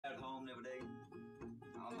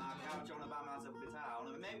how much I want to buy myself a guitar. I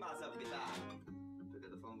want to make myself a guitar. Look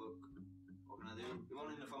at the phone book. What can I do? You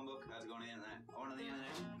want in the phone book? How's it going on the internet? I want on the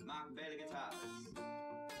internet. Mark Bailey Guitars.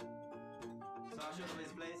 So I showed up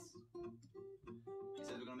his place. He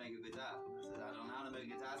says we're going to make a guitar. I said, I don't know how to make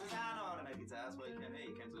a guitar. He says, I know how to make a guitar. That's why you came here.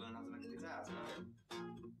 You came to learn how to make a guitar. So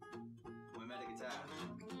we made a guitar.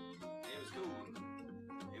 It was cool.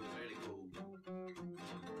 It was really cool.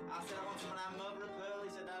 I said, I want someone I'm mother of pearl.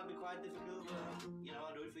 He said, that'll be quite difficult, but you know,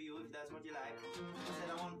 I'll do it for you if that's what you like. I said,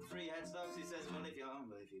 I want 3 headstocks. He says, well, if you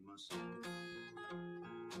must.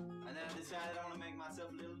 And then I decided I want to make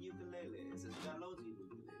myself a little ukulele. He says, we got loads of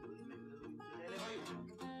ukuleles. Make a little ukulele for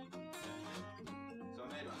you. So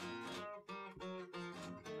I made one.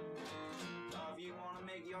 So if you want to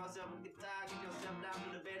make yourself a guitar, get yourself down to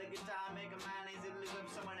the bed of guitar, make a man easy to live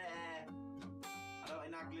up somewhere there. I don't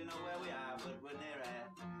exactly know where we are, but we're near it.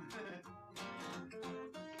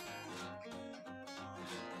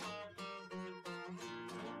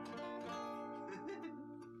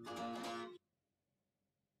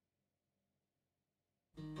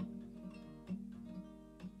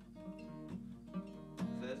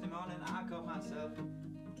 Thursday morning I caught myself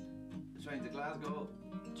the train to Glasgow,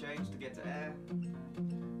 changed to get to Ayr.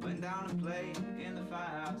 Went down and played in the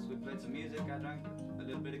firehouse. We played some music, I drank a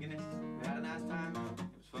little bit of Guinness. We had a nice time, it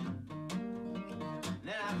was fun. And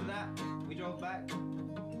then after that, we drove back to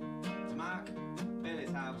Mark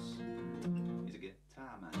Bailey's house. He's a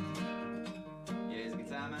guitar man. Yeah, he's a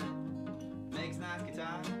guitar man. Makes nice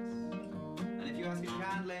guitars. And if you ask him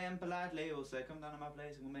kindly and politely, he'll say, come down to my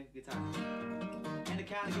place and we'll make a guitar. And the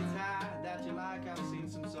kind of guitar that you like, I've seen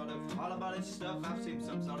some sort of hollow body stuff, I've seen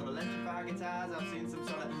some sort of electrified guitars, I've seen some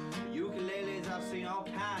sort of ukuleles, I've seen all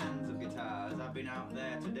kinds of guitars. I've been out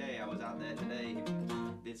there today, I was out there today,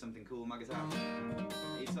 did something cool with my guitar.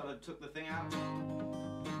 He sort of took the thing out,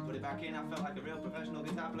 put it back in. I felt like a real professional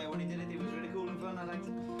guitar player when he did it. It was really cool and fun, I liked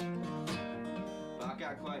it. But I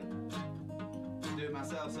can't quite do it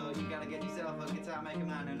myself, so you gotta get yourself a guitar maker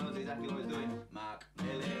man who knows exactly what he's doing. Mark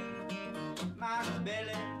Bailey. Mark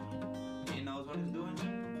Bailey. He knows what he's doing.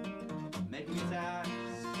 Making guitars.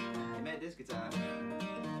 He made this guitar.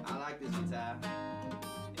 I like this guitar.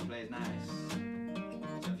 It plays nice.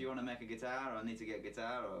 So if you want to make a guitar or need to get a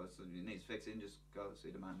guitar or it needs fixing, just go see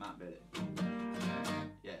the man Mark Bailey.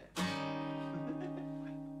 Yeah.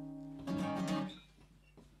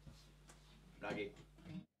 Raggy.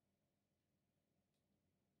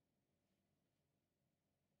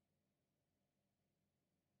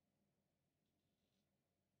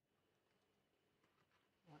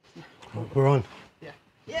 We're on. Yeah.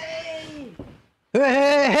 Yay!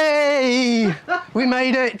 Hey! We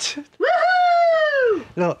made it! Woohoo!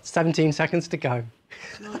 Look, 17 seconds to go.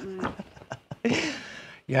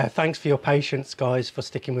 Yeah, thanks for your patience, guys, for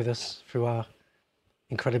sticking with us through our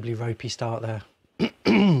incredibly ropey start there.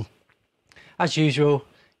 As usual,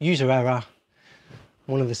 user error.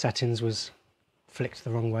 One of the settings was flicked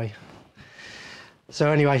the wrong way.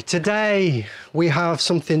 So anyway, today we have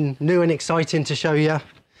something new and exciting to show you,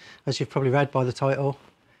 as you've probably read by the title.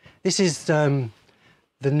 This is the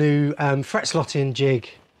new fret slotting jig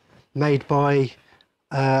made by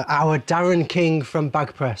our Darren King from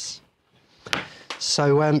BagPress.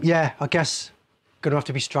 So yeah, I guess gonna have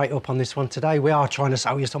to be straight up on this one today. We are trying to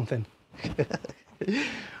sell you something.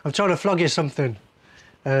 I'm trying to flog you something.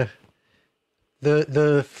 The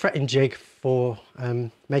fretting jig for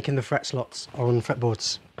making the fret slots on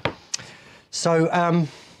fretboards. So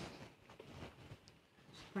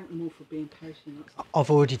Thank them all for being patient. I've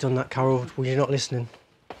already done that, Carol. Were you not listening?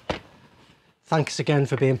 Thanks again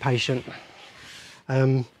for being patient.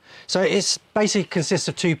 So it's basically consists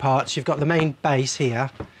of 2 parts. You've got the main base here,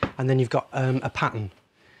 and then you've got a pattern.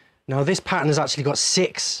 Now this pattern has actually got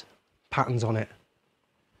 6 patterns on it.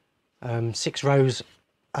 6 rows,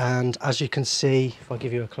 and as you can see, if I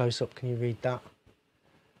give you a close-up, can you read that?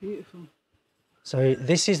 Beautiful. So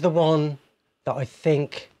this is the one that I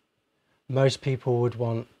think most people would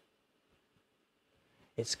want.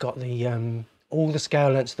 It's got the all the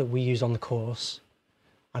scale lengths that we use on the course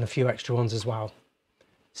and a few extra ones as well.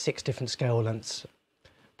 6 different scale lengths,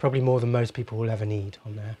 probably more than most people will ever need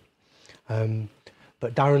on there.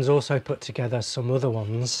 But Darren's also put together some other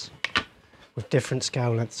ones with different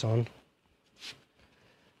scale lengths on.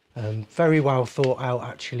 Very well thought out,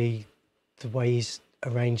 actually, the way he's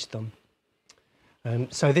arranged them.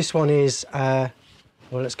 So this one is, well,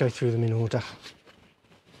 let's go through them in order.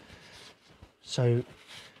 So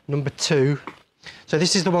number 2. So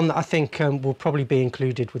this is the one that I think will probably be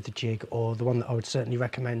included with the jig, or the one that I would certainly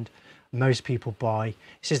recommend most people buy.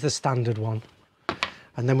 This is the standard one.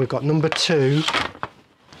 And then we've got number 2,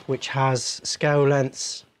 which has scale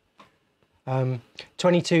lengths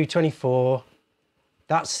 22, 24.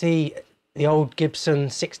 That's the old Gibson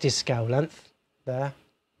 60s scale length there,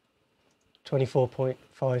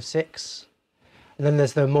 24.56. And then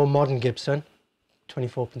there's the more modern Gibson,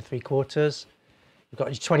 24.75. You've got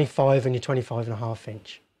your 25 and your 25.5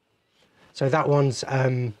 inch. So that one's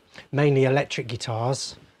mainly electric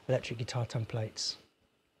guitars, electric guitar templates.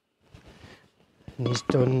 And he's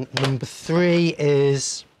done number 3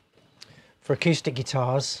 is for acoustic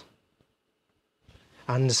guitars.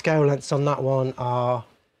 And the scale lengths on that one are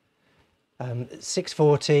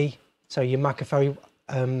 640. So your Macaferry,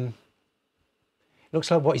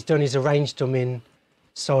 looks like what he's done is arranged them in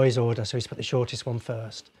size order. So he's put the shortest one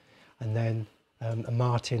first, and then a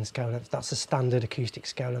Martin scale length. That's the standard acoustic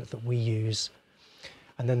scale length that we use.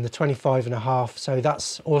 And then the 25.5. So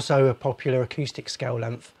that's also a popular acoustic scale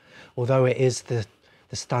length, although it is the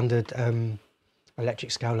standard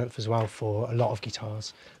electric scale length as well for a lot of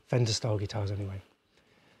guitars, Fender style guitars anyway.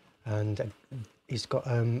 And he's got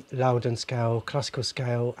Loudon scale, classical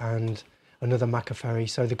scale, and another Macaferry.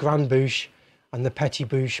 So the Grand Bouche and the Petit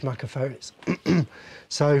Bouche Macaferries.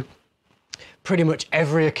 So pretty much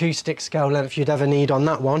every acoustic scale length you'd ever need on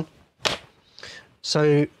that one.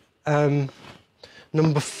 So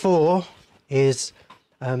number 4 is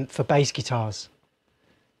for bass guitars.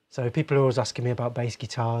 So people are always asking me about bass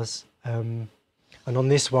guitars. And on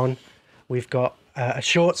this one, we've got a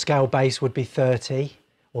short scale bass would be 30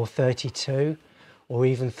 or 32 or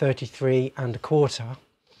even 33.25.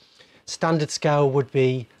 Standard scale would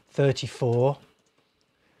be 34.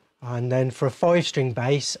 And then for a 5-string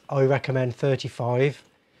bass, I recommend 35.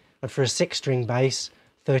 And for a 6-string bass,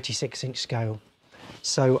 36-inch scale.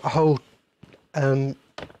 So a whole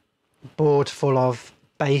board full of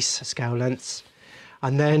bass scale lengths.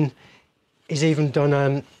 And then he's even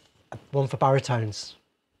done one for baritones.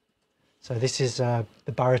 So this is the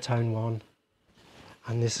baritone one.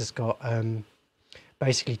 And this has got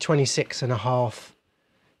basically 26.5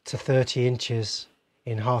 to 30 inches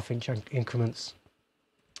in half-inch increments.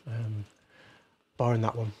 Barring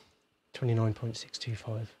that one,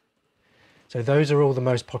 29.625. So those are all the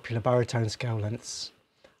most popular baritone scale lengths.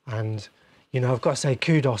 And, you know, I've got to say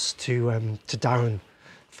kudos to Darren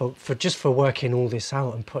for just working all this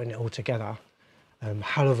out and putting it all together.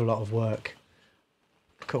 Hell of a lot of work.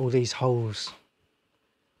 Look at all these holes.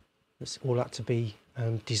 It's all had to be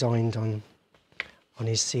designed on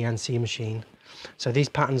his CNC machine. So these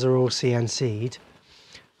patterns are all CNC'd,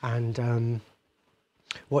 and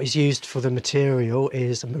what is used for the material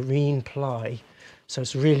is a marine ply. So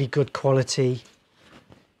it's really good quality,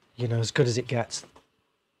 you know, as good as it gets,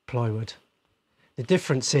 plywood. The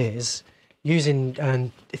difference is using,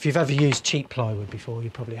 if you've ever used cheap plywood before, you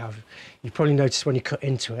probably have, you probably noticed when you cut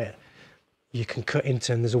into it, you can cut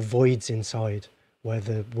into and there's all voids inside where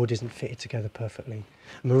the wood isn't fitted together perfectly.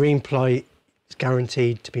 Marine ply is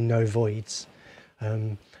guaranteed to be no voids.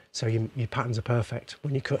 So your patterns are perfect.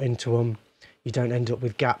 When you cut into them, you don't end up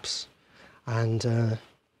with gaps, and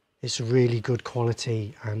it's really good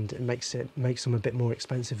quality, and it makes them a bit more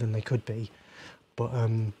expensive than they could be, but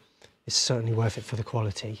it's certainly worth it for the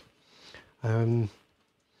quality. So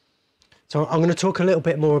I'm going to talk a little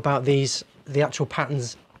bit more about the actual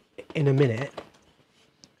patterns in a minute.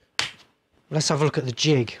 Let's have a look at the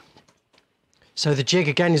jig. So the jig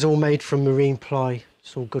again is all made from marine ply.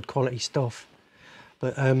 It's all good quality stuff,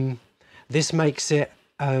 but this makes it,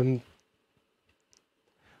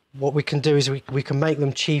 what we can do is we can make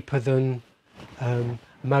them cheaper than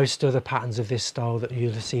most other patterns of this style that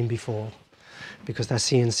you'll have seen before, because they're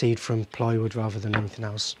CNC'd from plywood rather than anything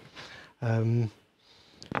else.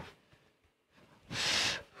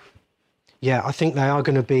 Yeah, I think they are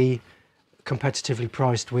going to be competitively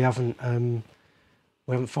priced. We haven't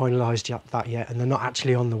finalised that yet, and they're not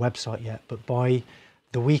actually on the website yet. But by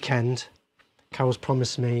the weekend, Carol's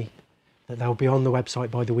promised me that they'll be on the website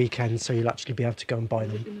by the weekend, so you'll actually be able to go and buy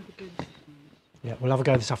them. Yeah, we'll have a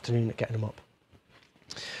go this afternoon at getting them up.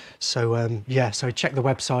 So yeah, so check the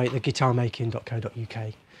website,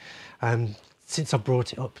 theguitarmaking.co.uk. Since I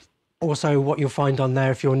brought it up, also what you'll find on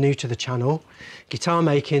there, if you're new to the channel, Guitar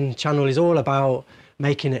Making channel is all about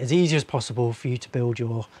making it as easy as possible for you to build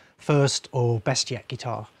your first or best yet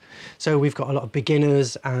guitar. So we've got a lot of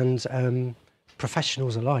beginners and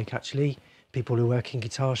professionals alike, actually, people who work in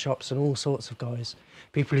guitar shops and all sorts of guys,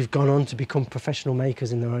 people who've gone on to become professional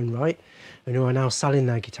makers in their own right and who are now selling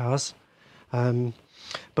their guitars.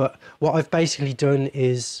 But what I've basically done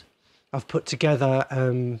is I've put together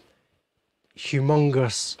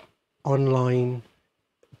humongous online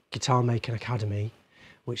guitar making academy,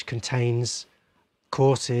 which contains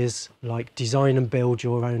courses like design and build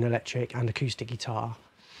your own electric and acoustic guitar,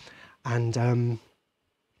 And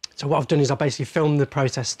so what I've done is I basically filmed the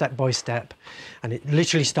process step by step, and it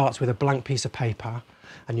literally starts with a blank piece of paper,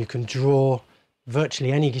 and you can draw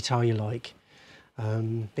virtually any guitar you like.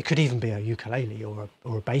 It could even be a ukulele or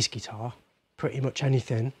a bass guitar, pretty much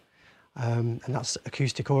anything, and that's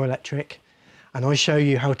acoustic or electric. And I show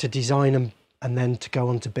you how to design them and then to go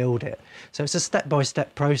on to build it. So it's a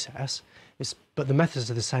step-by-step process, but the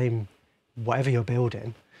methods are the same whatever you're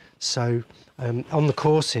building. So on the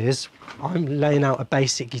courses, I'm laying out a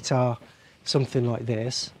basic guitar, something like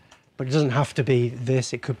this, but it doesn't have to be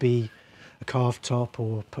this. It could be a carved top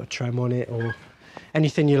or put a trem on it or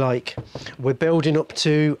anything you like. We're building up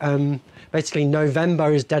to, basically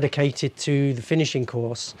November is dedicated to the finishing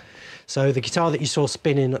course. So the guitar that you saw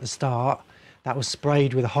spinning at the start, that was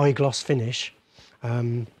sprayed with a high gloss finish.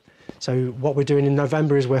 So what we're doing in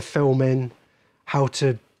November is we're filming how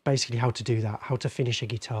to do that, how to finish a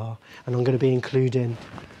guitar. And I'm going to be including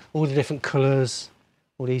all the different colours,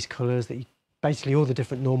 all these colours basically all the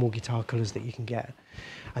different normal guitar colours that you can get.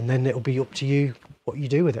 And then it'll be up to you what you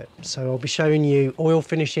do with it. So I'll be showing you oil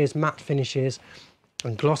finishes, matte finishes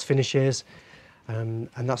and gloss finishes. And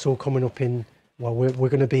that's all coming up in, well, we're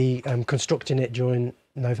going to be constructing it during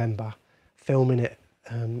November, filming it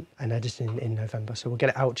and editing in November. So we'll get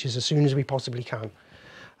it out to you as soon as we possibly can.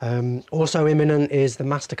 Also imminent is the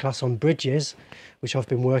masterclass on bridges, which I've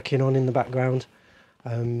been working on in the background,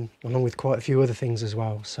 along with quite a few other things as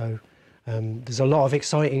well. So there's a lot of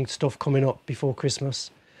exciting stuff coming up before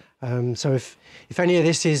Christmas. So if any of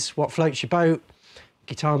this is what floats your boat,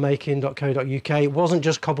 guitarmaking.co.uk. It wasn't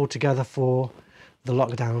just cobbled together for the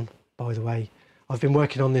lockdown, by the way. I've been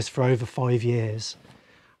working on this for over 5 years,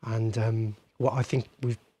 and what I think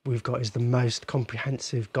we've got is the most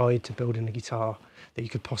comprehensive guide to building a guitar that you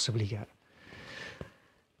could possibly get.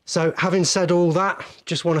 So having said all that,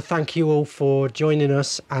 just want to thank you all for joining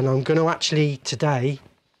us, and I'm going to actually today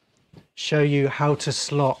show you how to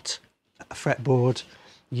slot a fretboard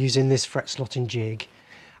using this fret slotting jig,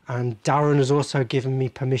 and Darren has also given me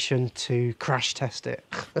permission to crash test it.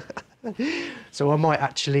 So I might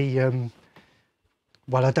actually,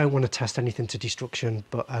 well, I don't want to test anything to destruction,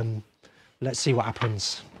 but let's see what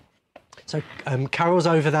happens. So Carol's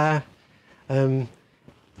over there.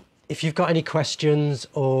 If you've got any questions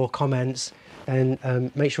or comments,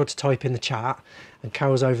 then make sure to type in the chat. And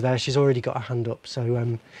Carol's over there. She's already got her hand up.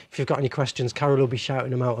 So if you've got any questions, Carol will be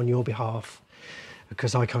shouting them out on your behalf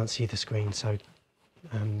because I can't see the screen. So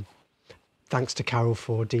thanks to Carol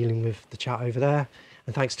for dealing with the chat over there.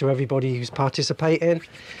 And thanks to everybody who's participating.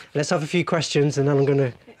 Let's have a few questions and then I'm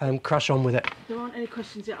going to crash on with it. There aren't any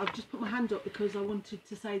questions yet. I've just put my hand up because I wanted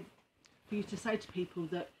to say, for you to say to people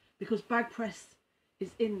that because BagPress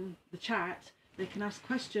is in the chat, they can ask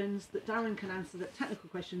questions that Darren can answer, that technical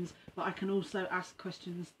questions, but I can also ask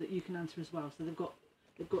questions that you can answer as well. So they've got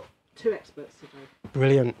two experts today.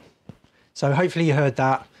 Brilliant. So hopefully you heard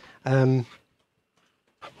that. Our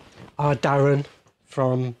Darren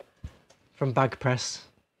from BagPress,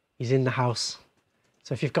 he's in the house.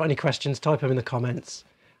 So if you've got any questions, type them in the comments,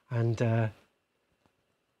 and Darren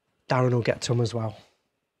will get to them as well,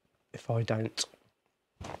 if I don't.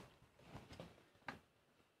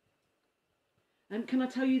 Can I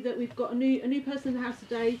tell you that we've got a new person in the house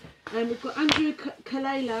today? We've got Andrew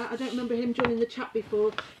Kalala. I don't remember him joining the chat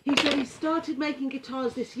before. He said he started making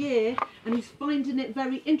guitars this year and he's finding it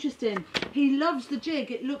very interesting. He loves the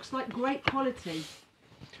jig. It looks like great quality.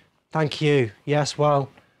 Thank you. Yes, well,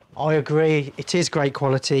 I agree. It is great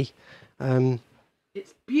quality.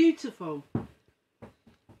 It's beautiful.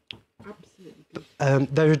 Absolutely beautiful.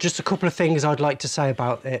 There are just a couple of things I'd like to say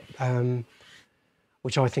about it,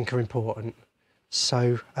 which I think are important.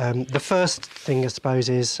 So the first thing, I suppose,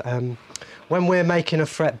 is when we're making a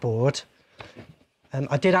fretboard,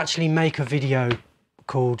 I did actually make a video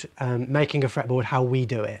called Making a Fretboard, How We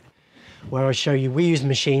Do It, where I show you, we use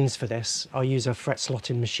machines for this. I use a fret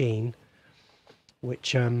slotting machine,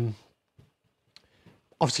 which obviously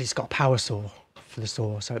it's got a power saw for the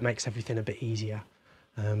saw, so it makes everything a bit easier.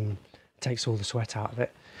 It takes all the sweat out of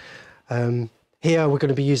it. Here we're going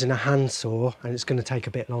to be using a hand saw, and it's going to take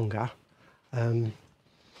a bit longer.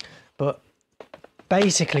 But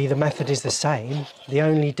basically the method is the same. The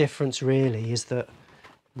only difference really is that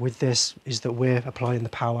with this is that we're applying the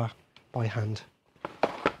power by hand.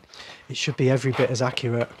 It should be every bit as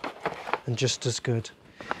accurate and just as good.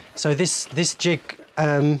 So this jig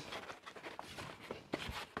comes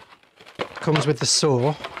with the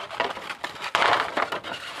saw.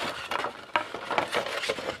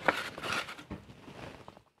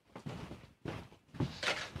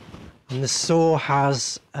 And the saw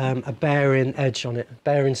has a bearing edge on it,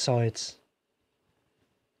 bearing sides.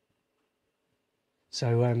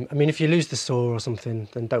 So, I mean, if you lose the saw or something,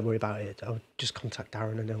 then don't worry about it. I'll just contact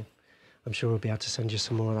Darren and I'm sure he'll be able to send you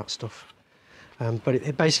some more of that stuff. But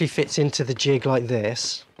it basically fits into the jig like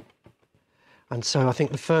this. And so I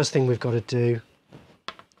think the first thing we've got to do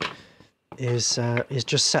is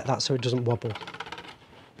just set that so it doesn't wobble.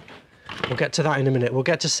 We'll get to that in a minute. We'll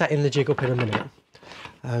get to setting the jig up in a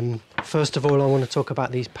minute. First of all, I want to talk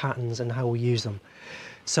about these patterns and how we use them.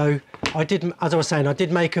 So as I was saying, I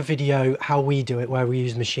did make a video how we do it, where we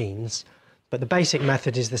use machines, but the basic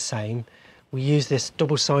method is the same. We use this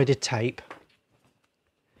double-sided tape.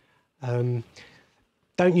 Don't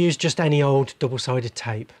use just any old double-sided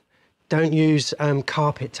tape. Don't use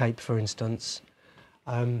carpet tape, for instance.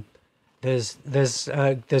 There's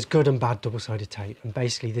good and bad double-sided tape, and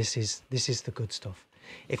basically this is the good stuff.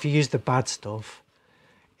 If you use the bad stuff,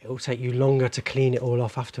 it will take you longer to clean it all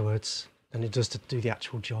off afterwards than it does to do the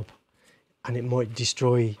actual job, and it might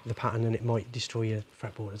destroy the pattern and it might destroy your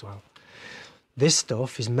fretboard as well. This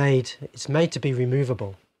stuff is made to be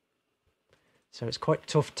removable, so it's quite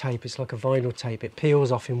tough tape. It's like a vinyl tape. It peels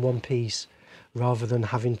off in one piece rather than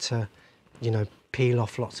having to, you know, peel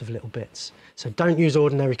off lots of little bits. So don't use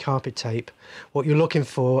ordinary carpet tape. What you're looking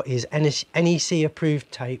for is NEC approved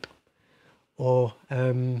tape or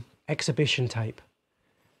exhibition tape.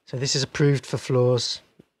 So this is approved for floors,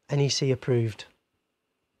 NEC approved.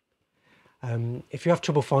 If you have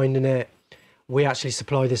trouble finding it, we actually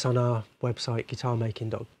supply this on our website,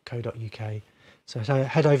 guitarmaking.co.uk. So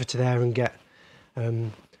head over to there and get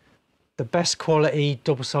the best quality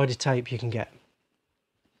double-sided tape you can get,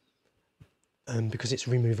 because it's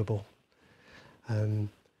removable.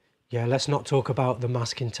 Yeah, let's not talk about the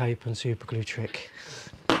masking tape and super glue trick.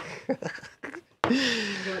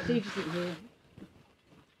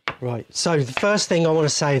 Right, so the first thing I want to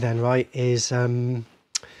say then, right, is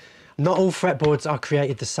not all fretboards are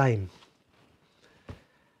created the same.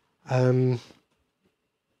 Some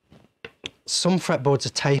fretboards are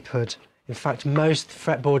tapered. In fact, most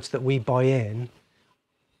fretboards that we buy in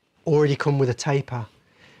already come with a taper.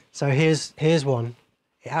 So here's one.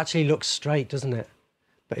 It actually looks straight, doesn't it?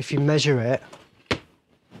 But if you measure it,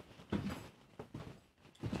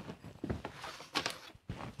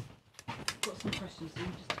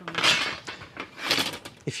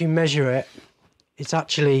 if you measure it, it's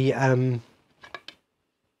actually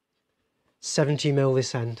 70 mil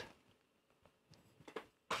this end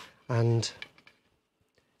and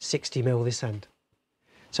 60 mil this end.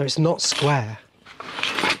 So it's not square.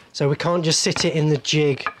 So we can't just sit it in the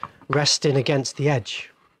jig resting against the edge.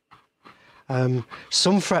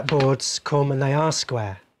 Some fretboards come and they are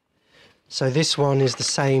square. So this one is the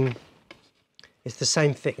same, it's the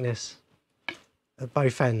same thickness at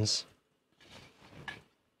both ends.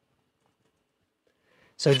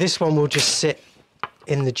 So this one will just sit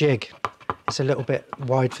in the jig. It's a little bit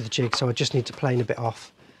wide for the jig, so I just need to plane a bit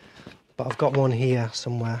off. But I've got one here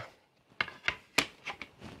somewhere.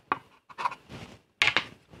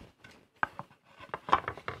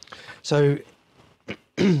 So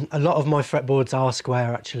a lot of my fretboards are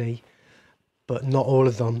square actually, but not all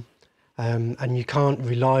of them. And you can't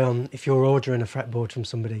rely on, if you're ordering a fretboard from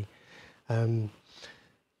somebody,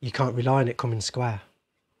 you can't rely on it coming square.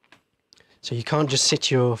 So you can't just sit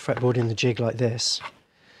your fretboard in the jig like this.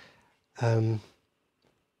 I'm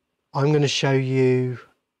going to show you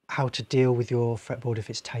how to deal with your fretboard if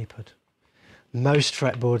it's tapered. Most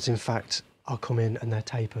fretboards, in fact, are coming and they're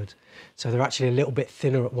tapered. So they're actually a little bit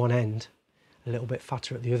thinner at one end, a little bit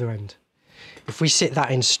fatter at the other end. If we sit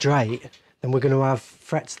that in straight, then we're going to have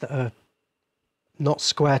frets that are not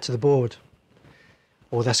square to the board,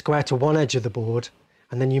 or they're square to one edge of the board,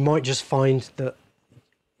 and then you might just find that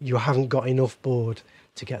you haven't got enough board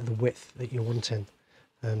to get the width that you're wanting,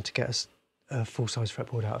 to get a full-size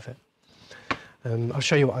fretboard out of it. I'll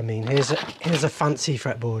show you what I mean. Here's a fancy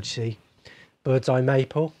fretboard, you see, bird's eye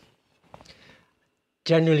maple.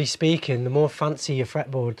 Generally speaking, the more fancy your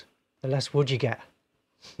fretboard, the less wood you get.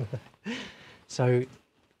 So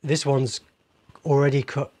this one's already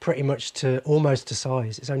cut pretty much to almost to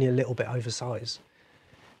size. It's only a little bit oversized.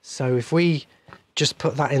 So if we just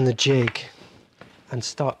put that in the jig and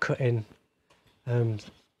start cutting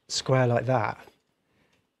square like that,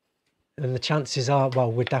 then the chances are,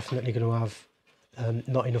 well, we're definitely going to have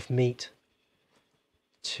not enough meat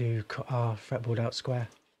to cut our fretboard out square.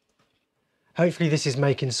 Hopefully this is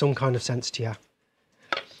making some kind of sense to you,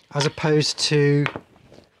 as opposed to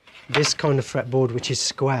this kind of fretboard which is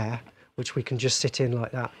square, which we can just sit in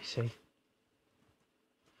like that, you see.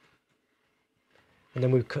 And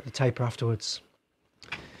then we cut the taper afterwards.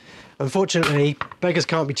 Unfortunately, beggars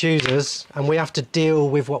can't be choosers, and we have to deal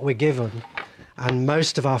with what we're given. And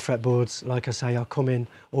most of our fretboards, like I say, are coming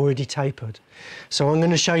already tapered. So I'm going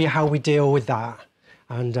to show you how we deal with that.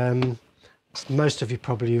 And most of you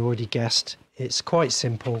probably already guessed, it's quite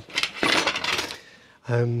simple.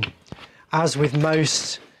 As with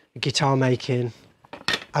most guitar making,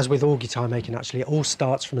 as with all guitar making actually, it all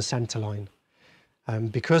starts from a centre line.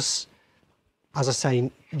 Because, as I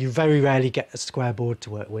say, you very rarely get a square board to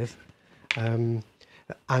work with. And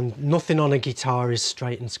nothing on a guitar is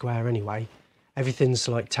straight and square anyway. Everything's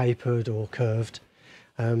like tapered or curved.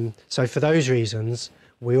 So for those reasons,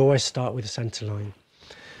 we always start with a centre line.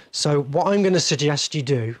 So what I'm going to suggest you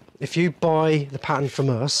do, if you buy the pattern from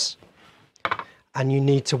us and you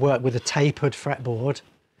need to work with a tapered fretboard,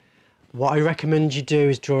 what I recommend you do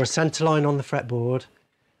is draw a centre line on the fretboard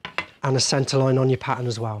and a centre line on your pattern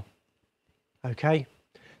as well. Okay,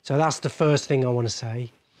 so that's the first thing I want to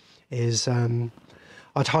say is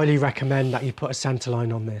I'd highly recommend that you put a centre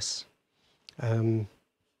line on this.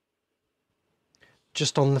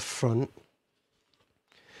 Just on the front,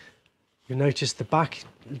 you'll notice the back,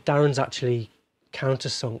 Darren's actually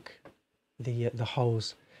countersunk the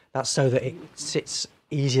holes. That's so that it sits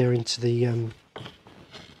easier into the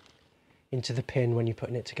pin when you're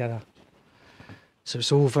putting it together. So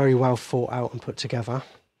it's all very well thought out and put together.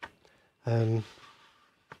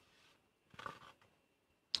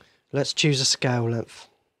 Let's choose a scale length.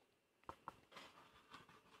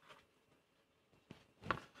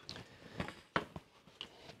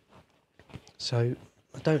 So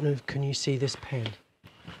I don't know, can you see this pin?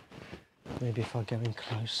 Maybe if I go in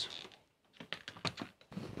close.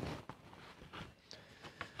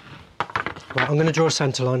 Right, I'm going to draw a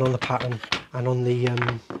centre line on the pattern and on the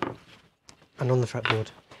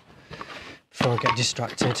fretboard before I get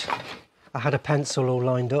distracted. I had a pencil all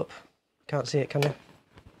lined up. Can't see it, can you?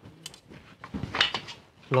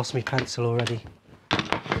 Lost my pencil already.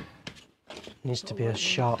 Needs to be a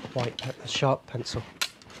sharp pencil.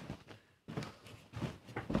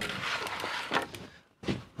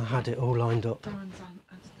 I had it all lined up. Darren's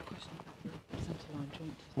answered the question about the centre line. Do you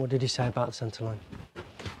want to... What did he say about the centre line?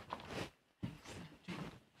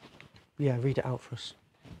 Yeah, read it out for us.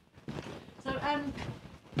 So,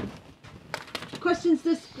 questions.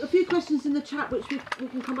 There's a few questions in the chat which we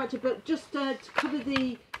can come back to, but just to cover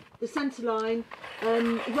the centre line,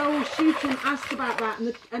 Raoul Shooton asked about that,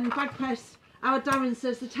 and BagPress, our Darren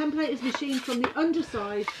says the template is machined from the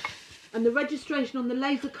underside, and the registration on the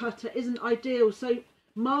laser cutter isn't ideal. So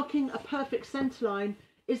marking a perfect centre line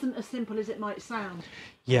isn't as simple as it might sound.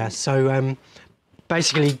 Yeah. So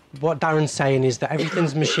basically, what Darren's saying is that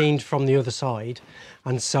everything's machined from the other side,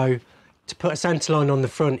 and so to put a centre line on the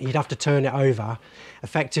front, you'd have to turn it over,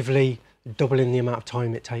 effectively doubling the amount of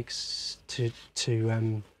time it takes to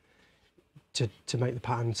make the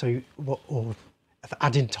pattern. So, or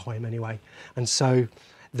adding time anyway, and so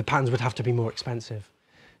the patterns would have to be more expensive.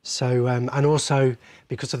 So, and also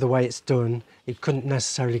because of the way it's done, it couldn't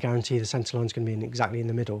necessarily guarantee the centre line's going to be exactly in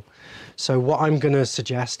the middle. So what I'm going to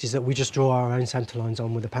suggest is that we just draw our own centre lines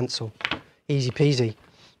on with a pencil. Easy peasy.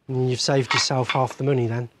 And you've saved yourself half the money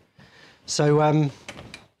then. So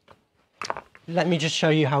let me just show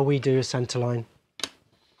you how we do a centre line.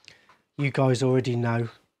 You guys already know.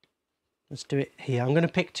 Let's do it here. I'm going to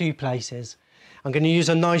pick 2 places. I'm going to use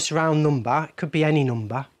a nice round number. It could be any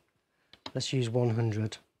number. Let's use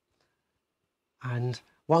 100. And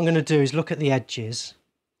what I'm going to do is look at the edges,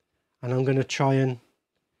 and I'm going to try and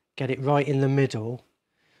get it right in the middle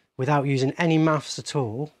without using any maths at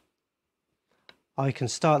all. I can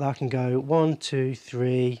start that, I can go 1, 2,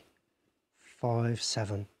 3, 5,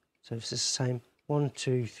 7. So it's the same, 1,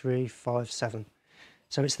 2, 3, 5, 7.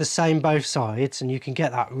 So it's the same both sides, and you can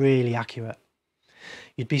get that really accurate.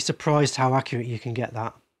 You'd be surprised how accurate you can get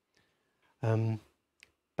that.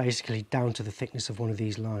 Basically down to the thickness of one of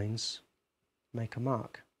these lines, make a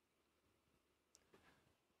mark.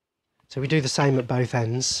 So we do the same at both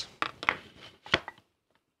ends.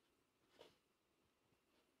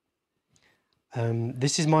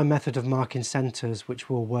 This is my method of marking centres, which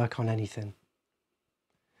will work on anything.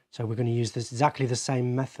 So we're going to use exactly the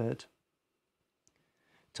same method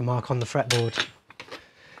to mark on the fretboard.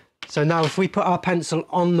 So now if we put our pencil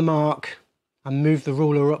on the mark and move the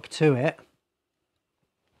ruler up to it,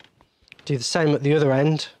 do the same at the other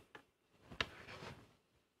end.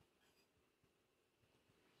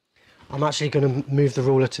 I'm actually going to move the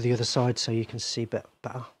ruler to the other side so you can see a bit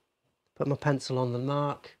better. Put my pencil on the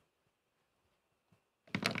mark.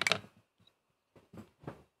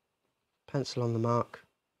 Pencil on the mark.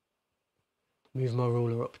 Move my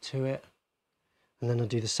ruler up to it. And then I'll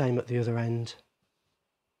do the same at the other end.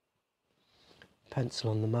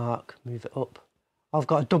 Pencil on the mark, move it up. I've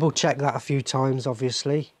got to double check that a few times,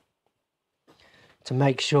 obviously, to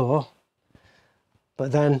make sure.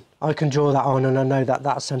 But then I can draw that on and I know that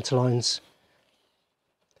that centre line's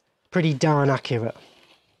pretty darn accurate.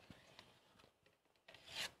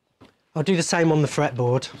 I'll do the same on the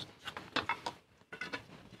fretboard.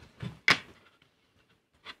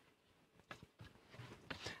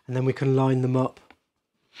 And then we can line them up.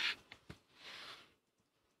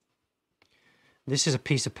 This is a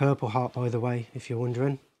piece of purple heart, by the way, if you're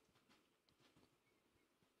wondering.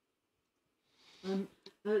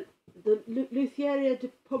 The Luthieria de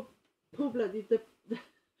Pobla, the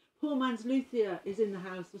poor man's Luthia is in the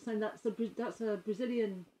house. We're saying that's a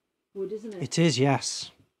Brazilian wood, isn't it? It is,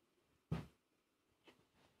 yes.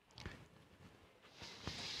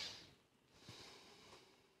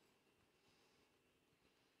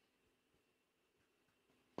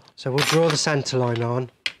 So we'll draw the centre line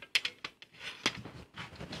on.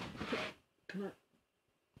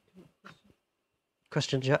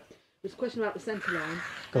 Questions yet? There's a question about the centre line.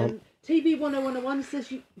 Go on. TV 10101 says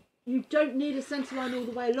you don't need a centre line all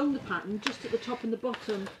the way along the pattern, just at the top and the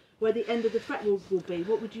bottom where the end of the fretboard will be.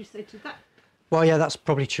 What would you say to that? Well, yeah, that's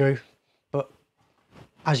probably true. But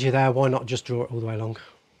as you're there, why not just draw it all the way along?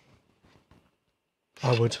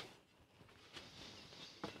 I would.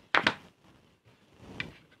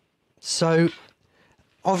 So,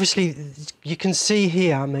 obviously, you can see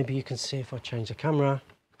here, maybe you can see if I change the camera.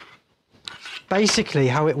 Basically,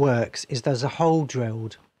 how it works is there's a hole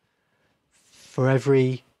drilled for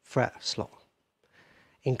every fret slot,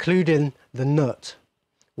 including the nut,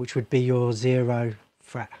 which would be your 0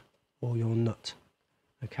 fret or your nut.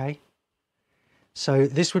 Okay? So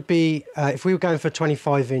this would be, if we were going for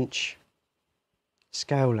 25-inch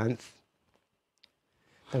scale length,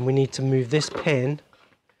 then we need to move this pin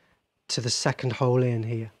to the second hole in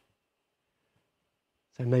here.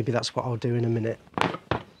 So maybe that's what I'll do in a minute.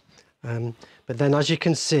 But then, as you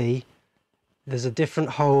can see, there's a different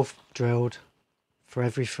hole drilled for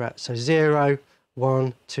every fret. So 0,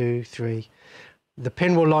 1, 2, 3. The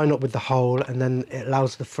pin will line up with the hole, and then it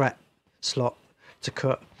allows the fret slot to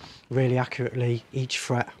cut really accurately each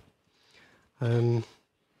fret.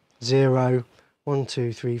 0, 1,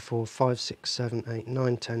 2, 3, 4, 5, 6, 7, 8,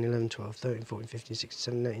 9, 10, 11, 12, 13, 14, 15, 16,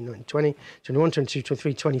 17, 18, 19, 20, 21, 22,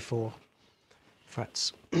 23, 24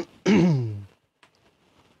 frets.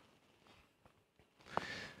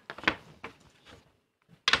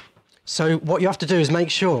 So what you have to do is make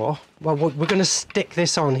sure, well, we're going to stick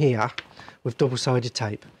this on here with double-sided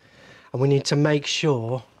tape, and we need to make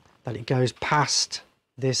sure that it goes past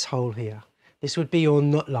this hole here. This would be your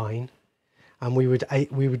nut line, and we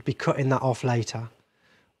would be cutting that off later,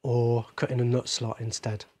 or cutting a nut slot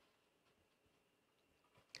instead.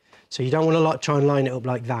 So you don't want to try and line it up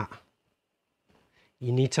like that.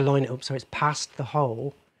 You need to line it up so it's past the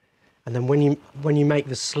hole, and then when you make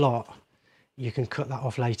the slot, you can cut that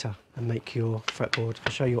off later and make your fretboard.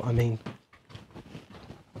 I'll show you what I mean.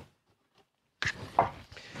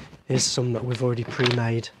 Here's some that we've already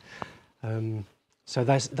pre-made. So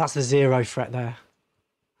that's the 0 fret there,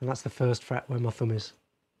 and that's the first fret where my thumb is,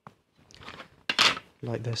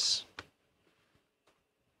 like this.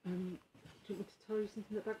 Do you want me to tell you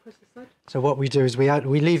something that BagPress has said? So what we do is we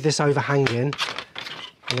leave this overhanging,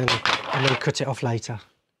 and then cut it off later.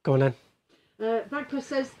 Go on then. BagPress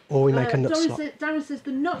says, or we make a nut slot. Darren says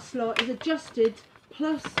the nut slot is adjusted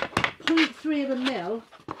plus 0.3 of a mil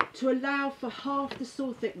to allow for half the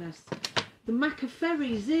saw thickness. The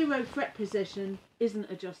Macaferri 0 fret position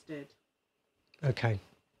isn't adjusted. Okay.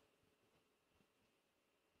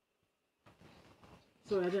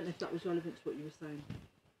 Sorry, I don't know if that was relevant to what you were saying.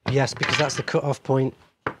 Yes, because that's the cut-off point.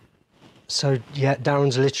 So yeah,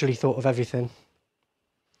 Darren's literally thought of everything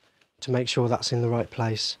to make sure that's in the right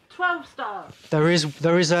place. 12 stars. There is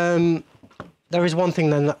one thing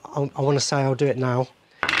then that I want to say. I'll do it now.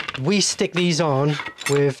 We stick these on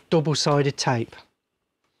with double-sided tape.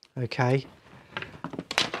 Okay.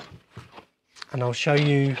 And I'll show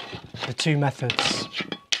you the two methods.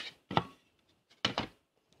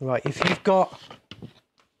 Right, if you've got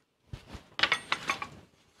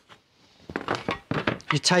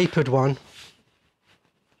your tapered one,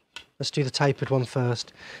 let's do the tapered one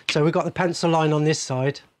first. So we've got the pencil line on this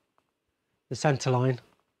side, the centre line.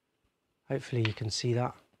 Hopefully you can see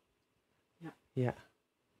that. Yeah.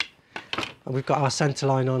 And we've got our centre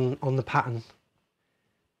line on the pattern.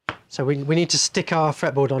 So we need to stick our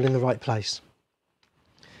fretboard on in the right place.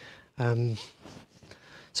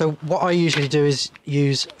 So what I usually do is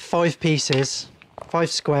use 5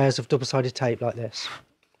 squares of double-sided tape like this.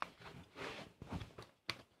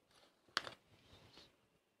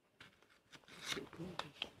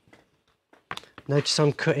 Notice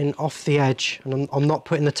I'm cutting off the edge, and I'm not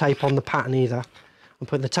putting the tape on the pattern either. I'm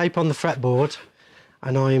putting the tape on the fretboard,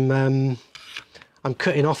 and I'm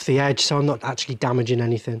cutting off the edge, so I'm not actually damaging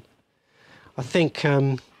anything. I think,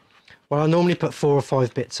 well, I normally put 4 or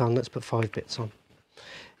 5 bits on. Let's put 5 bits on.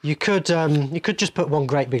 You could just put one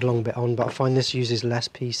great big long bit on, but I find this uses less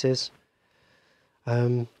pieces.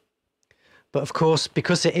 But of course,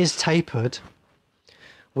 because it is tapered,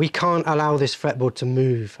 we can't allow this fretboard to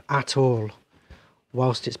move at all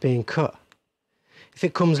whilst it's being cut. If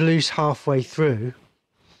it comes loose halfway through,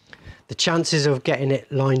 the chances of getting it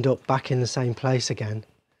lined up back in the same place again,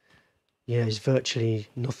 yeah, is virtually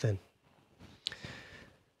nothing.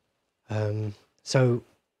 So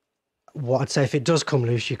what I'd say, if it does come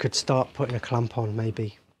loose, you could start putting a clamp on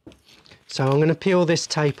maybe. So I'm going to peel this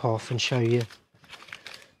tape off and show you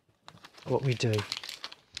what we do.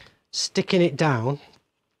 Sticking it down,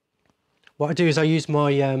 what I do is I use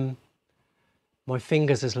my my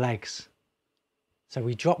fingers as legs. So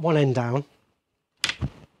we drop one end down,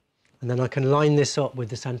 and then I can line this up with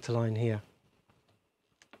the centre line here,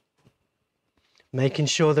 making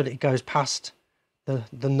sure that it goes past the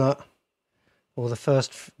nut, or the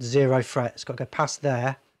first 0 fret. It's got to go past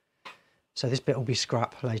there, so this bit will be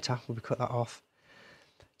scrap later. We'll cut that off.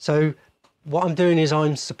 So what I'm doing is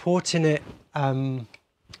I'm supporting it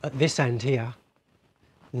at this end here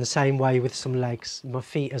in the same way with some legs, my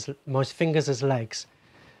fingers as legs,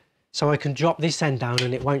 so I can drop this end down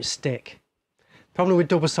and it won't stick. Problem with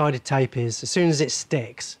double-sided tape is as soon as it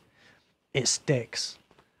sticks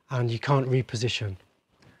and you can't reposition.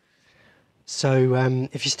 So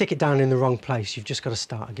if you stick it down in the wrong place, you've just got to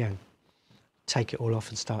start again. Take it all off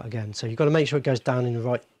and start again. So you've got to make sure it goes down in the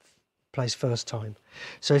right place first time.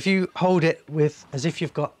 So if you hold it with, as if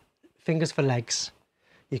you've got fingers for legs,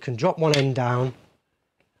 you can drop one end down,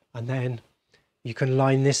 and then you can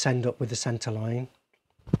line this end up with the centre line.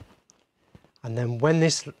 And then when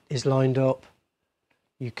this is lined up,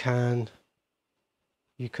 you can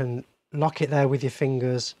lock it there with your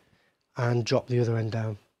fingers and drop the other end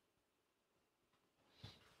down.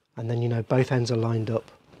 And then you know both ends are lined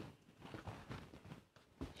up.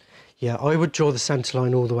 Yeah, I would draw the centre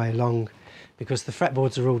line all the way along, because the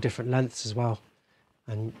fretboards are all different lengths as well,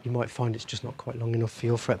 and you might find it's just not quite long enough for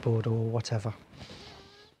your fretboard or whatever.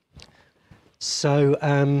 So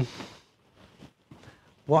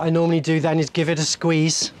what I normally do then is give it a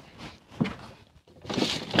squeeze.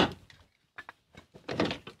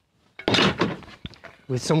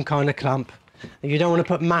 With some kind of clamp. You don't want to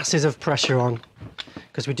put masses of pressure on,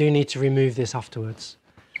 because we do need to remove this afterwards.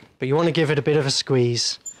 But you want to give it a bit of a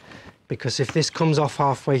squeeze, because if this comes off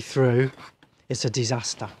halfway through, it's a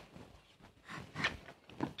disaster.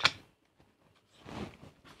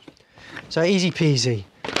 So easy peasy.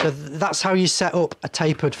 So that's how you set up a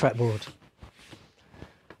tapered fretboard.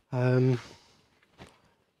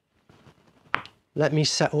 Let me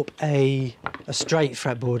set up a straight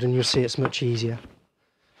fretboard and you'll see it's much easier.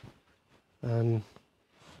 I'll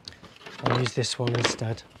use this one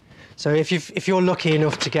instead. So if you're lucky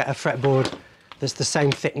enough to get a fretboard that's the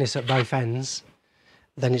same thickness at both ends,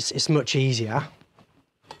 then it's much easier.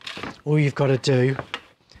 All you've got to do,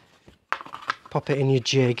 pop it in your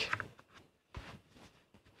jig.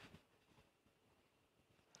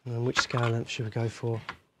 And which scale length should we go for?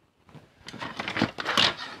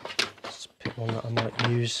 Let's pick one that I might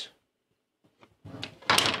use.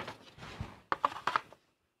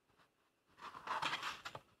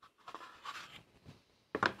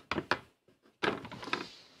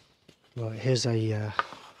 Right, here's a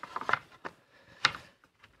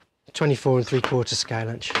 24 3/4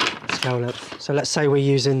 scale length. So let's say we're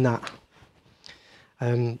using that.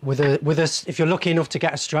 If you're lucky enough to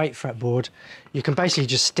get a straight fretboard, you can basically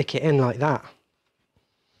just stick it in like that.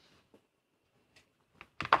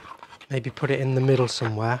 Maybe put it in the middle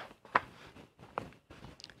somewhere,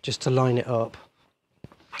 just to line it up.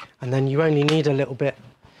 And then you only need a little bit.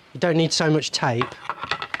 You don't need so much tape,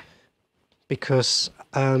 because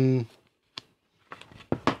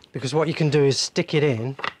what you can do is stick it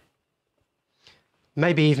in,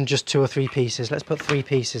 maybe even just 2 or 3 pieces. Let's put 3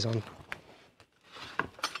 pieces on.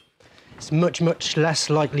 It's much, much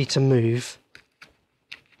less likely to move,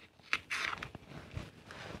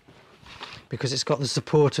 because it's got the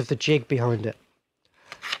support of the jig behind it.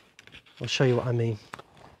 I'll show you what I mean.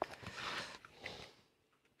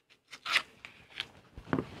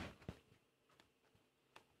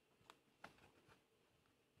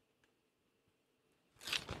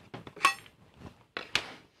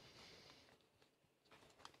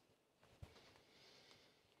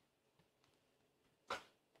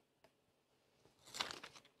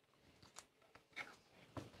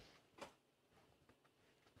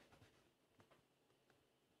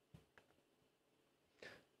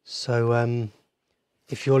 So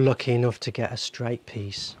if you're lucky enough to get a straight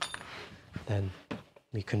piece, then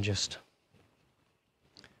you can just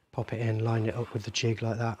pop it in, line it up with the jig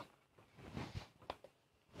like that.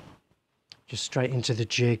 Just straight into the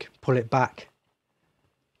jig, pull it back.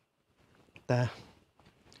 There.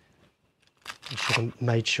 I should have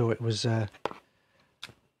made sure it was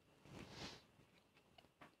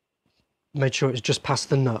just past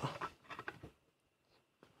the nut,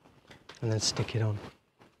 and then stick it on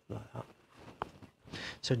like that.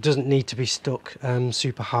 So it doesn't need to be stuck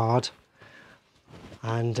super hard.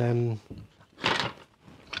 And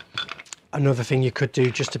another thing you could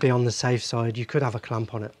do, just to be on the safe side, you could have a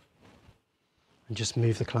clamp on it and just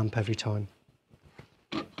move the clamp every time.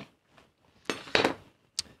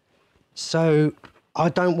 So I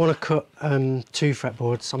don't want to cut 2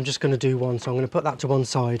 fretboards. I'm just going to do one, so I'm going to put that to one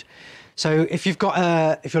side. So if you've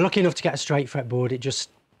got if you're lucky enough to get a straight fretboard, it just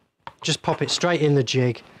pop it straight in the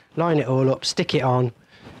jig, line it all up, stick it on,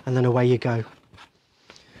 and then away you go.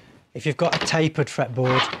 If you've got a tapered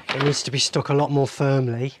fretboard, it needs to be stuck a lot more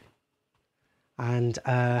firmly, and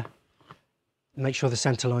make sure the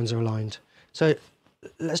centre lines are aligned. So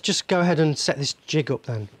let's just go ahead and set this jig up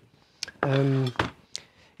then.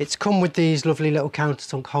 It's come with these lovely little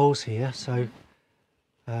countersunk holes here, so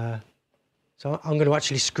I'm going to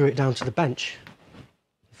actually screw it down to the bench,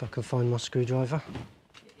 if I can find my screwdriver.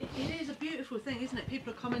 It is a beautiful thing, isn't it?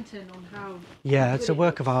 People are commenting on how... Yeah, it's a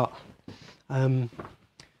work of art. I'm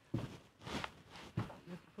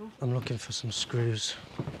looking for some screws.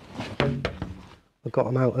 I got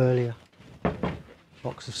them out earlier.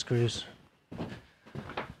 Box of screws.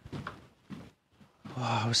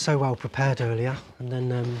 Oh, I was so well prepared earlier, and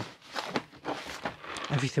then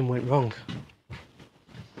everything went wrong.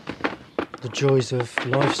 The joys of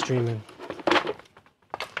live streaming.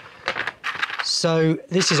 So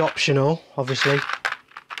this is optional, obviously,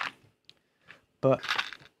 but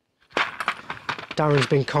Darren's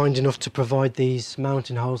been kind enough to provide these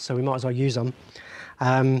mounting holes, so we might as well use them.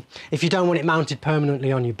 If you don't want it mounted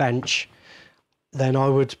permanently on your bench, then I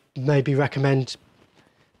would maybe recommend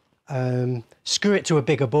screw it to a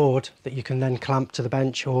bigger board that you can then clamp to the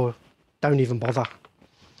bench, or don't even bother.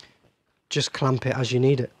 Just clamp it as you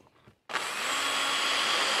need it.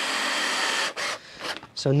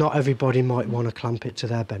 So not everybody might want to clamp it to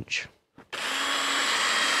their bench.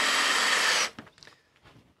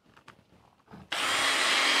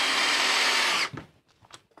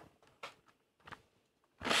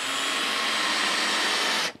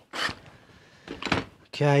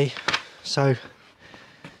 Okay, so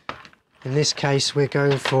in this case we're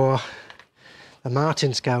going for the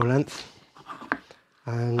Martin scale length,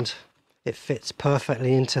 and it fits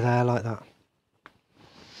perfectly into there like that.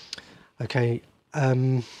 Okay,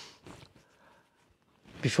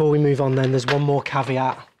 before we move on then, there's one more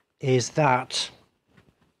caveat, is that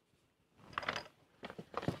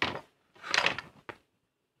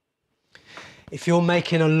if you're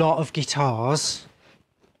making a lot of guitars,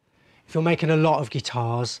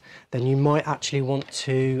 then you might actually want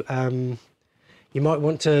to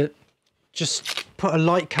just put a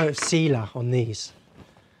light coat of sealer on these,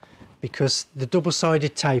 because the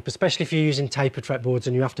double-sided tape, especially if you're using tapered fretboards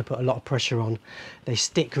and you have to put a lot of pressure on, they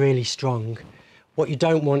stick really strong. What you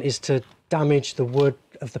don't want is to damage the wood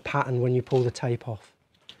of the pattern when you pull the tape off.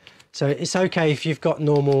 So it's okay if you've got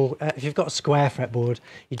if you've got a square fretboard,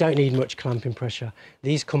 you don't need much clamping pressure.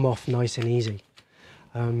 These come off nice and easy.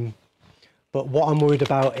 But what I'm worried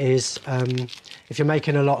about is if you're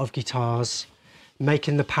making a lot of guitars,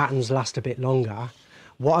 making the patterns last a bit longer,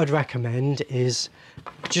 what I'd recommend is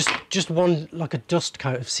just one, like a dust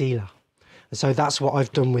coat of sealer. And so that's what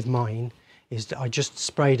I've done with mine, is that I just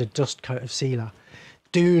sprayed a dust coat of sealer.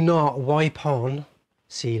 Do not wipe on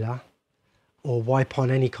sealer or wipe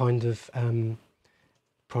on any kind of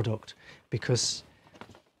product, because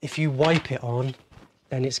if you wipe it on,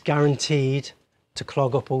 then it's guaranteed to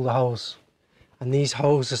clog up all the holes. And these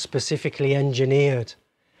holes are specifically engineered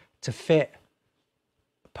to fit,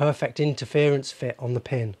 perfect interference fit on the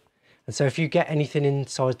pin. And so if you get anything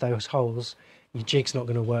inside those holes, your jig's not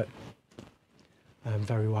going to work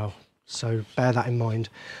very well. So bear that in mind.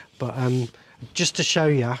 But just to show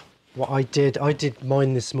you what I did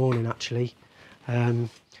mine this morning actually. I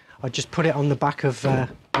just put it on the back of a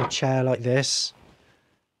chair like this.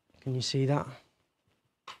 Can you see that?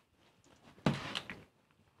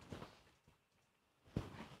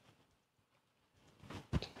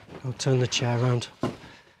 I'll turn the chair around.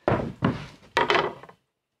 I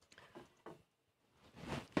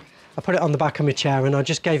put it on the back of my chair and I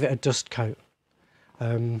just gave it a dust coat.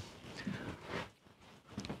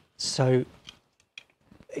 So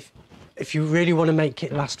if you really want to make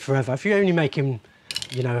it last forever, if you're only making,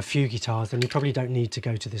 you know, a few guitars, then you probably don't need to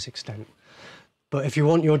go to this extent. But if you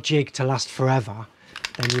want your jig to last forever,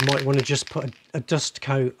 then you might want to just put a dust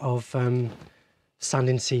coat of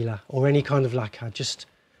sanding sealer or any kind of lacquer, just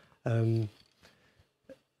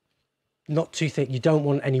not too thick. You don't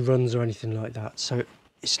want any runs or anything like that. So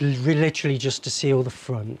it's literally just to seal the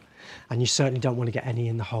front, and you certainly don't want to get any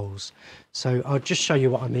in the holes. So I'll just show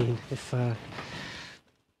you what I mean. If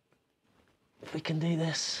we can do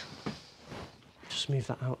this, just move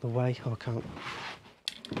that out of the way. Oh, I can't.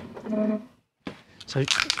 So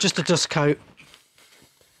just a dust coat.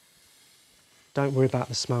 Don't worry about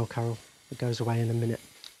the smell, Carol. It goes away in a minute.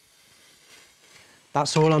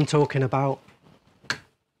 That's all I'm talking about.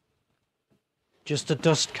 Just a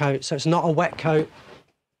dust coat. So it's not a wet coat.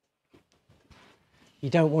 You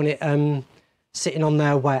don't want it sitting on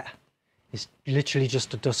there wet. It's literally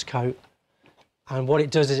just a dust coat. And what it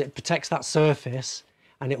does is it protects that surface,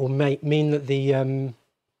 and it will mean that the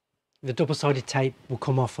double-sided tape will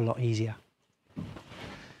come off a lot easier.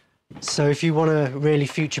 So if you want to really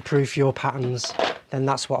future-proof your patterns, then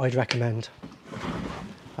that's what I'd recommend.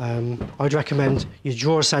 I'd recommend you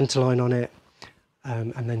draw a centre line on it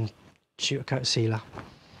and then shoot a coat of sealer.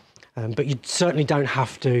 But you certainly don't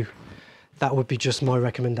have to. That would be just my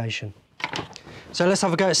recommendation. So let's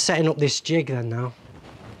have a go at setting up this jig then now.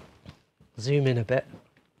 Zoom in a bit.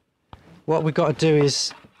 What we've got to do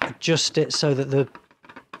is adjust it so that the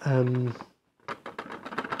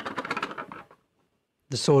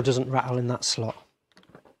saw doesn't rattle in that slot.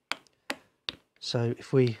 So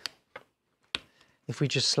if we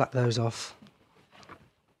just slap those off.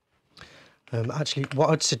 Actually, what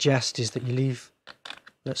I'd suggest is that you leave,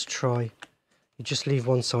 let's try, you just leave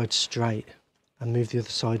one side straight and move the other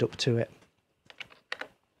side up to it.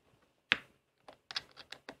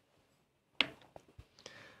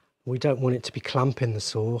 We don't want it to be clamping the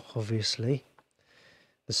saw, obviously.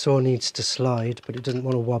 The saw needs to slide, but it doesn't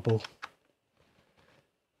want to wobble.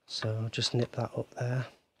 So I'll just nip that up there.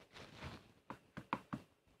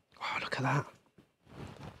 Oh, look at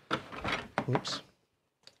that. Oops.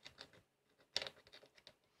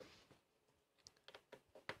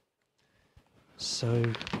 So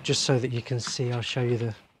just so that you can see, I'll show you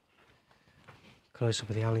the close-up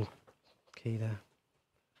of the Allen key there.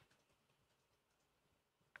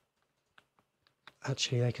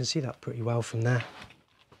 Actually, they can see that pretty well from there.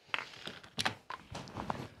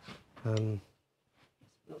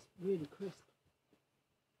 That's really crisp.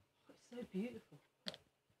 It's so beautiful.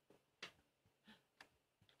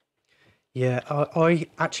 Yeah, I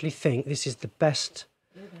actually think this is the best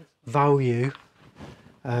value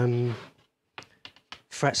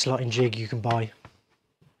fret slotting jig you can buy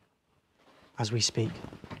as we speak.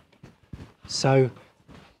 So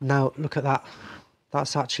now look at that.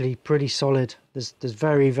 That's actually pretty solid. There's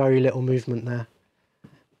very, very little movement there.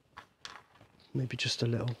 Maybe just a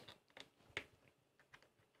little.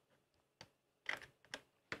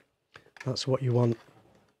 That's what you want.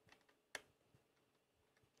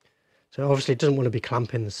 So obviously it doesn't want to be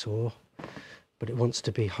clamping the saw, but it wants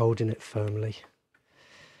to be holding it firmly,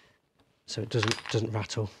 so it doesn't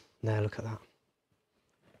rattle. There, look at that.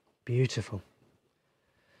 Beautiful.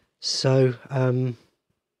 So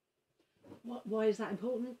why is that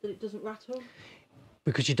important, that it doesn't rattle?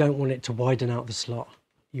 Because you don't want it to widen out the slot.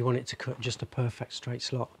 You want it to cut just a perfect straight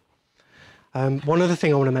slot. One other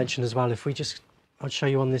thing I want to mention as well, if we just, I'll show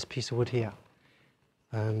you on this piece of wood here.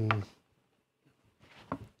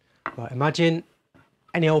 Right, imagine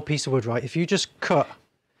any old piece of wood, right? If you just cut,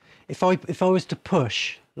 if I was to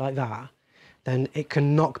push like that, then it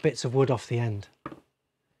can knock bits of wood off the end.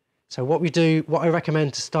 So what I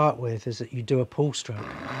recommend to start with is that you do a pull stroke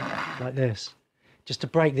like this, just to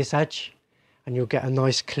break this edge, and you'll get a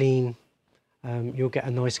nice clean,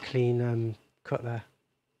 cut there,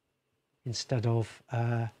 instead of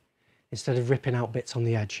ripping out bits on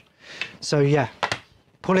the edge. So yeah,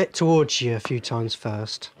 pull it towards you a few times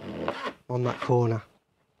first on that corner.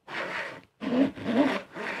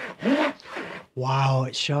 Wow,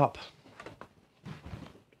 it's sharp.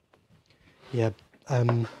 Yeah,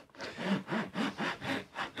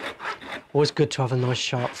 always good to have a nice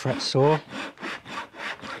sharp fret saw.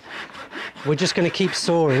 We're just going to keep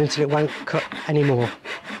sawing until it won't cut anymore.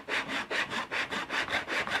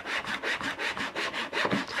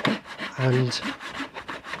 And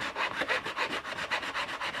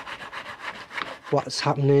what's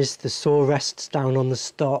happened is the saw rests down on the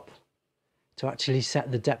stop to actually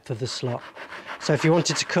set the depth of the slot. So if you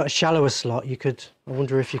wanted to cut a shallower slot, you could, I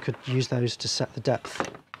wonder if you could use those to set the depth.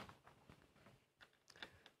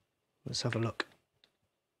 Let's have a look.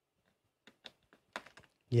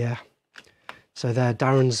 Yeah, So there,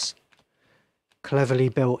 Darren's cleverly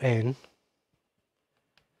built in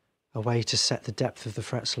a way to set the depth of the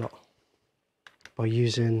fret slot by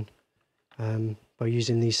using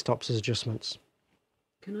these stops as adjustments.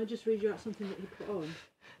 Can I just read you out something that you put on?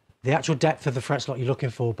 The actual depth of the fret slot you're looking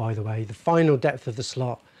for, by the way, the final depth of the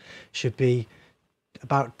slot should be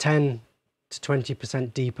about 10 to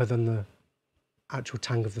 20% deeper than the actual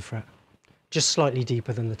tang of the fret. Just slightly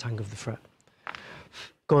deeper than the tang of the fret.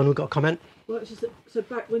 Go on, we've got a comment. Well, it's just that, so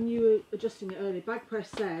back when you were adjusting it earlier, BagPress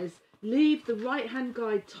says, leave the right-hand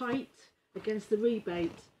guide tight against the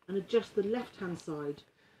rebate and adjust the left-hand side.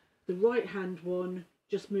 The right-hand one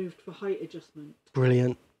just moved for height adjustment.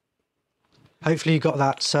 Brilliant. Hopefully you got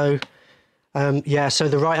that. So, yeah, so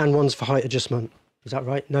the right-hand one's for height adjustment. Is that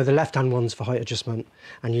right? No, the left-hand one's for height adjustment.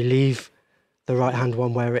 And you leave the right-hand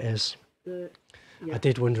one where it is. Yeah. I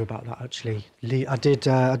did wonder about that, actually. I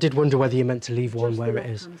did wonder whether you meant to leave one Just where the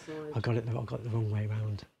it is. left-hand side. I got it the wrong way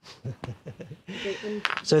round. Okay, and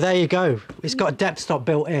So there you go. It's got a depth stop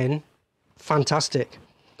built in. Fantastic.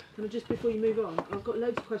 can I just, before you move on, I've got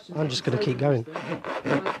loads of questions. I'm just going to keep going.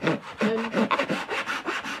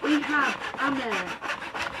 We have Amer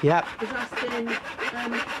Yep. is asking,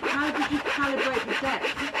 how did you calibrate the depth?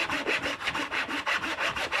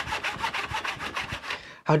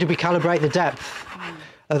 How did we calibrate the depth?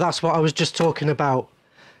 That's what I was just talking about.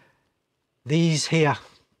 These here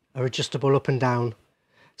are adjustable up and down.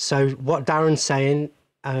 So what Darren's saying,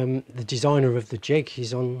 the designer of the JIG,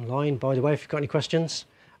 he's online, by the way, if you've got any questions,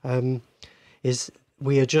 is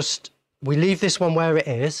we leave this one where it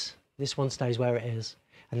is, this one stays where it is,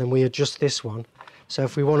 and then we adjust this one. So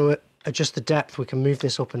if we want to adjust the depth, we can move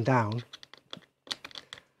this up and down.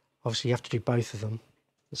 Obviously you have to do both of them.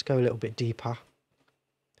 Let's go a little bit deeper.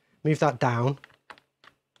 Move that down.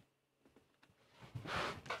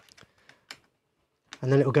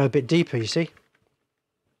 And then it'll go a bit deeper, you see?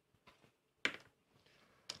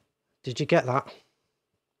 Did you get that?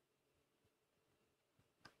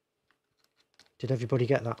 Did everybody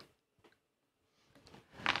get that?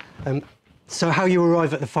 So how you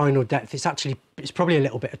arrive at the final depth, it's probably a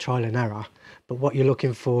little bit of trial and error, but what you're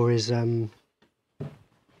looking for is I've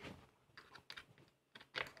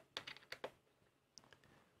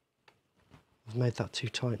made that too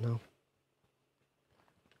tight now.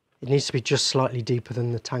 It needs to be just slightly deeper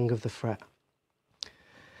than the tang of the fret.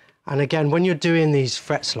 And again, when you're doing these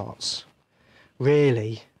fret slots,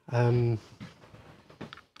 really,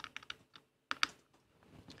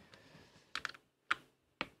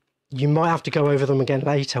 you might have to go over them again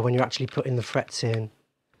later when you're actually putting the frets in.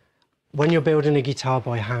 When you're building a guitar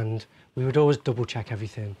by hand, we would always double check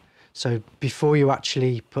everything. So before you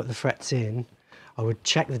actually put the frets in, I would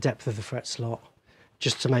check the depth of the fret slot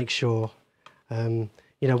just to make sure.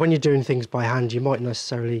 You know, when you're doing things by hand, you might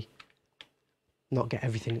necessarily not get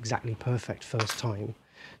everything exactly perfect first time.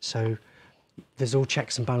 So there's all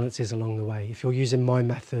checks and balances along the way. If you're using my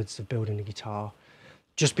methods of building a guitar,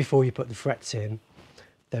 just before you put the frets in,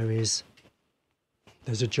 there's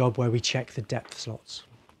a job where we check the depth slots.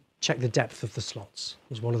 Check the depth of the slots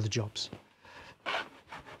is one of the jobs.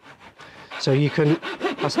 So you can,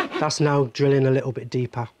 that's now drilling a little bit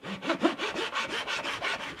deeper.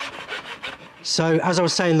 So as I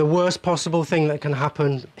was saying, the worst possible thing that can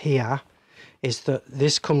happen here is that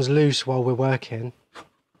this comes loose while we're working.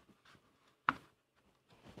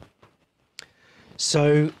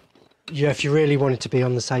 So yeah, if you really wanted to be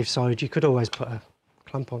on the safe side, you could always put a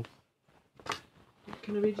clamp on.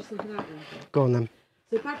 Can I read you something out then? Go on then.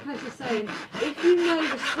 So BagPress is saying, if you know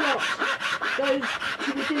the slot goes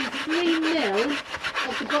to within 3 mil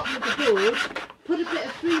of the bottom of the board, put a bit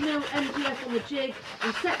of 3 mil MDF on the jig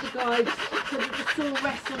and set the guides so that the saw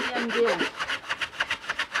rests on the MDF.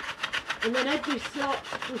 And then every slot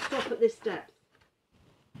will stop at this depth.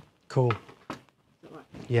 Cool. Is that right?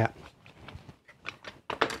 Yeah.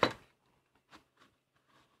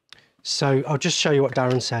 So I'll just show you what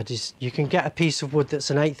Darren said. Is you can get a piece of wood that's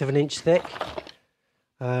 1/8 of an inch thick.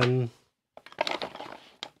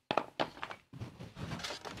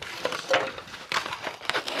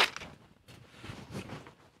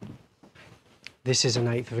 This is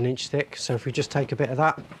 1/8 of an inch thick. So if we just take a bit of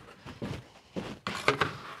that.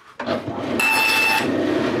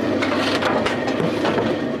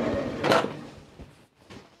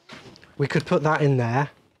 We could put that in there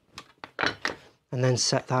and then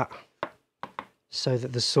set that so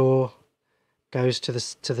that the saw goes to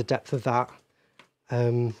the depth of that.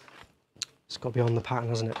 It's got to be on the pattern,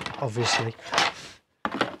 hasn't it? Obviously,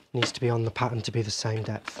 it needs to be on the pattern to be the same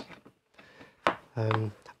depth.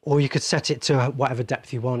 Or you could set it to whatever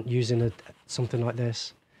depth you want using something like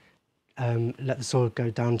this. Let the saw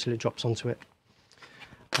go down until it drops onto it.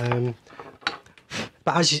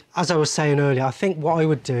 But as I was saying earlier, I think what I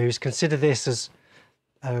would do is consider this as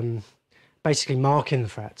basically marking the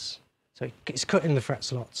frets. So it's cutting the fret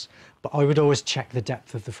slots, but I would always check the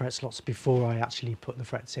depth of the fret slots before I actually put the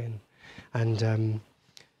frets in. And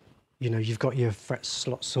you know, you've got your fret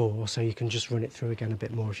slot saw, so you can just run it through again a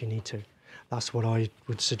bit more if you need to. That's what I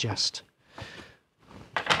would suggest.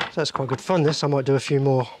 So that's quite good fun, this. I might do a few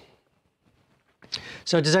more.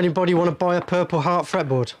 So does anybody want to buy a Purple Heart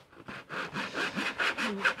fretboard?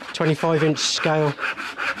 25-inch scale.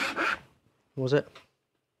 Was it?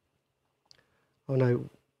 Oh no.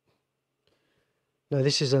 No,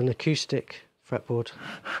 this is an acoustic fretboard.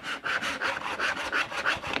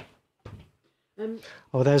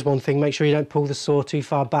 Oh, there's one thing. Make sure you don't pull the saw too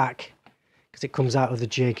far back because it comes out of the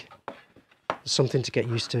jig. It's something to get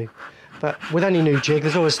used to. But with any new jig,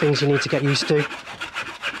 there's always things you need to get used to.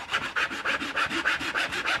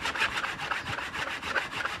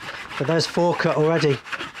 But there's 4 cut already.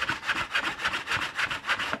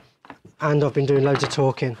 And I've been doing loads of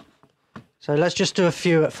talking. So let's just do a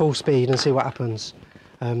few at full speed and see what happens.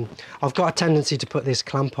 I've got a tendency to put this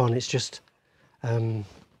clamp on. It's just for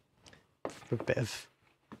a bit of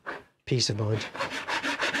peace of mind.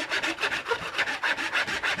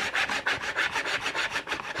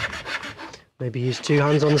 Maybe use 2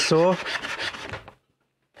 hands on the saw.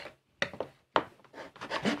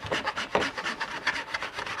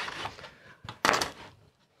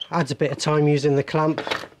 Adds a bit of time using the clamp.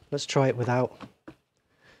 Let's try it without.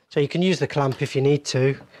 So you can use the clamp if you need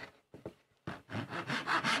to.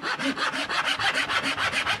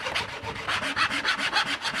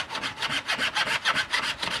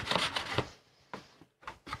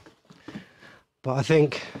 But I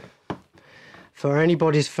think for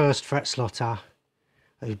anybody's first fret slotter,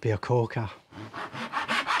 it would be a corker.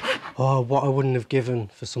 Oh, what I wouldn't have given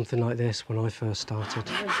for something like this when I first started.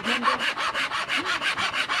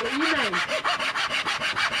 What you mean?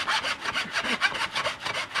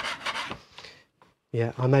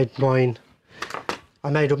 Yeah, I made mine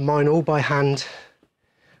all by hand.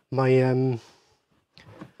 My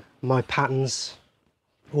my patterns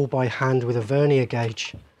all by hand with a vernier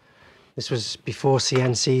gauge. This was before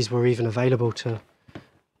CNCs were even available to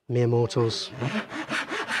mere mortals.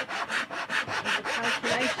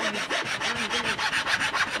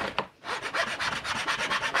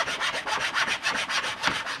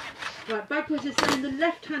 Right, BagPress is saying the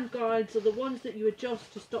left-hand guides are the ones that you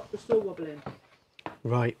adjust to stop the saw wobbling.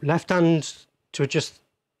 Right, left hand to just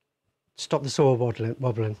stop the saw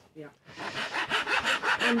wobbling. Yeah.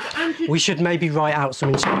 And Andrew, We should maybe write out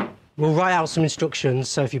some. We'll write out some instructions.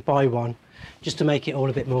 So if you buy one, just to make it all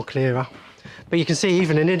a bit more clearer. But you can see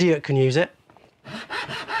even an idiot can use it.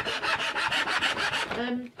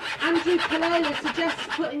 Andrew Kalala suggests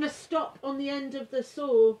putting a stop on the end of the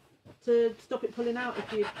saw to stop it pulling out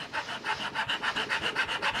if you.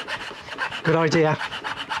 Good idea.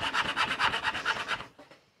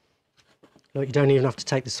 Look, you don't even have to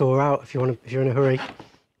take the saw out if you want. If you're in a hurry.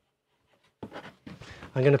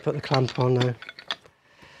 I'm going to put the clamp on now.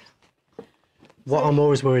 What I'm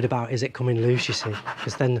always worried about is it coming loose, you see,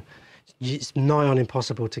 because then it's nigh on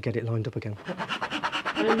impossible to get it lined up again.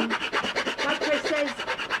 BagPress says,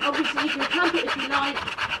 obviously you can clamp it if you like,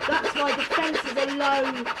 that's why the fences are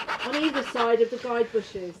low on either side of the guide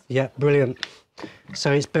bushes. Yeah, brilliant.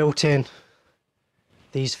 So it's built in.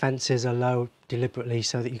 These fences are low deliberately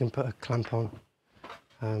so that you can put a clamp on.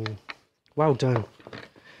 Well done.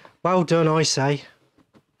 Well done, I say.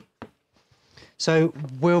 So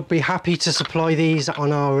we'll be happy to supply these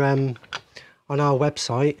on our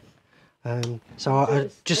website.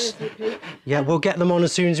 Yeah, we'll get them on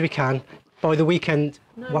as soon as we can. By the weekend,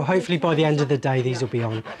 well, hopefully by the end of the day, these will be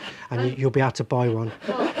on, and you'll be able to buy one.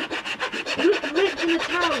 Rick in the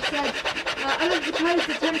Tower said, I don't suppose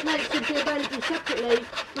the templates would be available separately,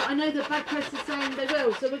 but I know that BagPress is saying they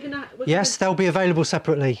will, so we're gonna. Yes, they'll be available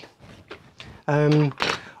separately.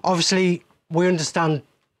 Obviously, we understand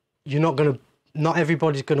you're not going to. Not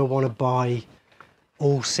everybody's going to want to buy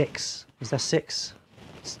all 6. Is there 6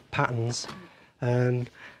 patterns? And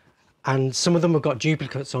some of them have got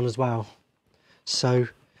duplicates on as well. So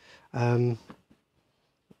I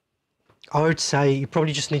would say you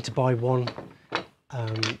probably just need to buy one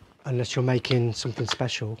unless you're making something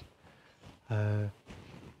special.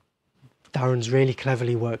 Darren's really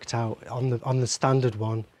cleverly worked out on the standard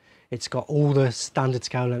one. It's got all the standard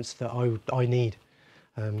scale lengths that I need.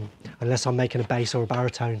 Unless I'm making a bass or a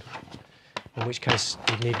baritone, in which case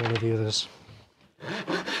you'd need one of the others.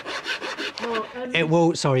 It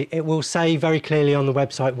will say very clearly on the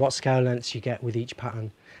website what scale lengths you get with each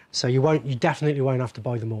pattern, so you definitely won't have to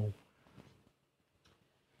buy them all.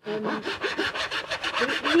 The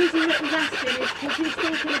reason Rick was asking is because he's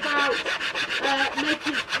thinking about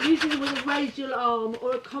using it with a radial arm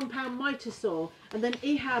or a compound mitre saw, and then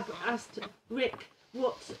Ehab asked Rick,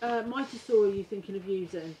 what mitre saw are you thinking of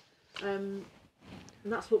using? And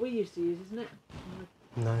that's what we used to use, isn't it?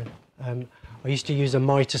 No. I used to use a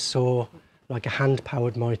mitre saw, like a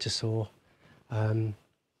hand-powered mitre saw.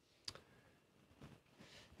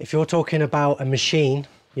 If you're talking about a machine,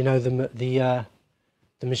 you know, the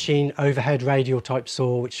machine overhead radial type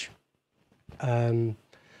saw, which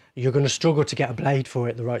you're going to struggle to get a blade for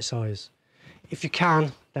it the right size. If you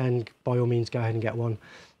can, then by all means go ahead and get one.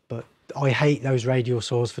 But I hate those radial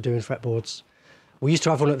saws for doing fretboards. We used to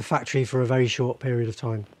have one at the factory for a very short period of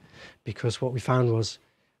time, because what we found was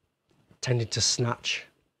tended to snatch,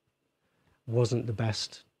 wasn't the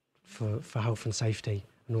best for health and safety,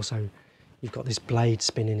 and also you've got this blade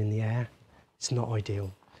spinning in the air. It's not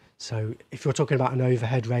ideal. So if you're talking about an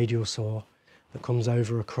overhead radial saw that comes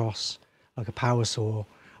over across like a power saw,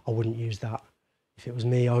 I wouldn't use that. If it was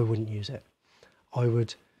me, I wouldn't use it. I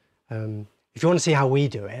would, if you want to see how we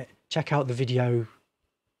do it, check out the video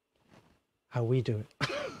how we do it.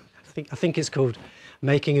 I think it's called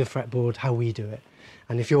Making a Fretboard How We Do It.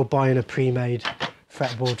 And if you're buying a pre-made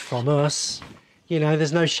fretboard from us, you know,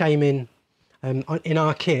 there's no shame in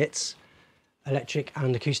our kits, electric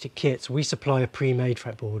and acoustic kits, we supply a pre-made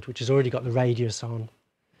fretboard which has already got the radius on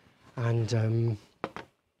and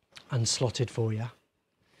slotted for you,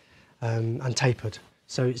 and tapered,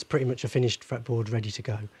 so it's pretty much a finished fretboard ready to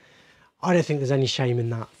go. I don't think there's any shame in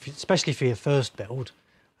that, especially for your first build.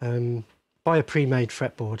 Buy a pre-made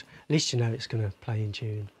fretboard, at least you know it's going to play in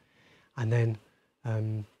tune. And then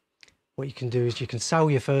what you can do is you can sell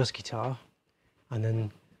your first guitar, and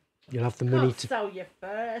then you'll have the money to sell your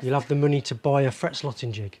first. You'll have the money to buy a fret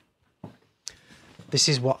slotting jig. This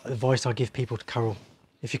is what advice I give people to Carol.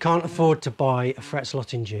 If you can't afford to buy a fret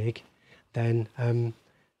slotting jig, then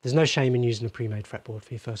there's no shame in using a pre-made fretboard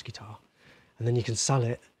for your first guitar. And then you can sell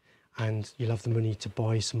it, and you'll have the money to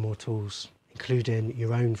buy some more tools, including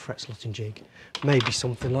your own fret slotting jig. Maybe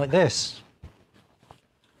something like this.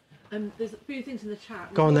 There's a few things in the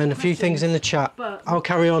chat. Go on then, a few things in the chat. But I'll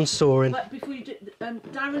carry on sawing. But before you do,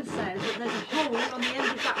 Darren says that there's a hole on the end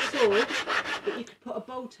of that saw that you could put a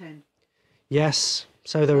bolt in. Yes,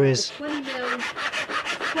 so there is. 20 mil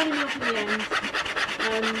from the end.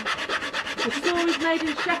 The saw is made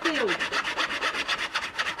in Sheffield.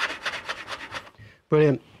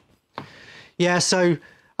 Brilliant. Yeah, so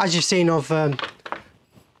as you've seen, I've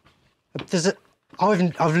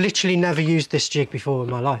literally never used this jig before in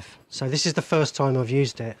my life. So this is the first time I've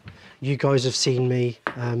used it. You guys have seen me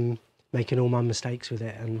making all my mistakes with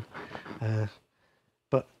it, and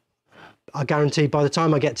but I guarantee by the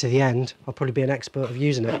time I get to the end, I'll probably be an expert of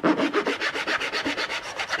using it.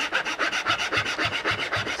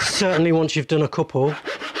 Certainly once you've done a couple,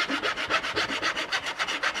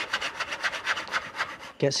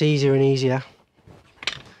 gets easier and easier.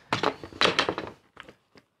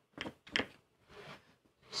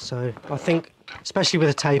 So I think, especially with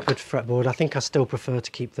a tapered fretboard, I think I still prefer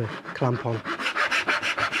to keep the clamp on.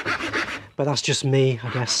 But that's just me,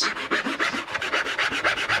 I guess.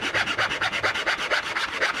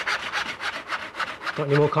 Got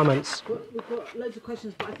any more comments? We've got loads of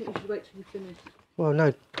questions, but I think we should wait till you finish. Well,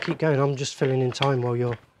 no, keep going. I'm just filling in time while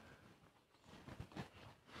you're...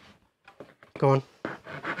 Go on.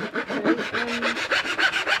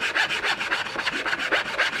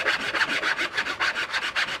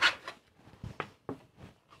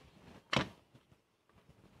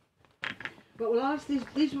 But we'll ask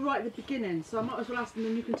these were right at the beginning, so I might as well ask them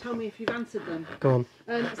and you can tell me if you've answered them. Go on.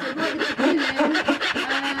 So right at the beginning,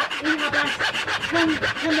 Ehab asked, can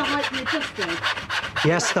the height be adjusted?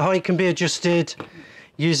 Yes, the height can be adjusted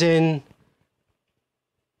using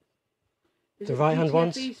the right-hand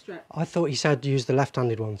ones. I thought he said use the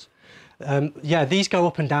left-handed ones. Yeah, these go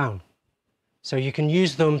up and down. So you can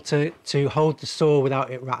use them to hold the saw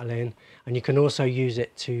without it rattling, and you can also use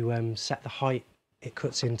it to set the height it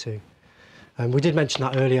cuts into. We did mention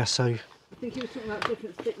that earlier, so... I think he was talking about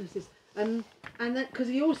different thicknesses. And then, because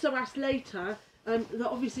he also asked later, that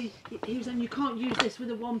obviously, he was saying you can't use this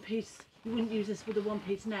with a one-piece, you wouldn't use this with a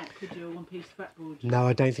one-piece neck, could you, a one-piece fretboard? No,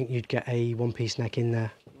 I don't think you'd get a one-piece neck in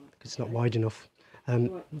there, because it's not wide enough.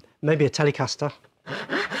 Maybe a Telecaster. We've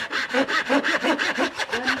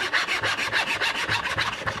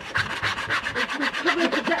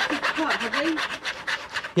covered the depth of cut, have we?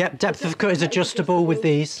 Yep, depth of cut is adjustable with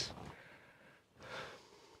these.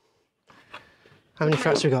 How many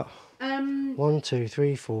frets we got? 1, 2,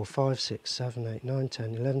 3, 4, 5, 6, 7, 8, 9,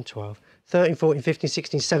 10, 11, 12, 13, 14, 15,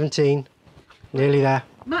 16, 17. Nearly there.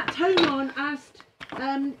 Matt Tonon asked,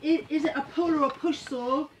 is it a pull or a push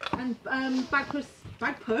saw? And BagPress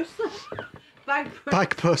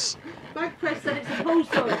said it's a pull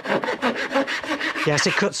saw. Yes,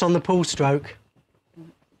 it cuts on the pull stroke.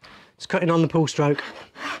 It's cutting on the pull stroke.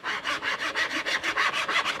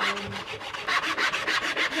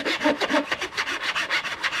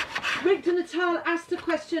 Rick Natal asked a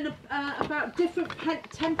question about different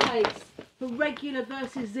templates for regular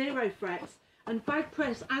versus zero frets, and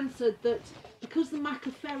BagPress answered that because the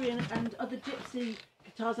Macaferry and other gypsy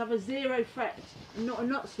guitars have a 0 fret and not a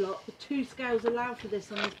nut slot, the 2 scales allow for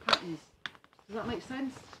this on these patterns. Does that make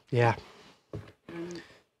sense? Yeah.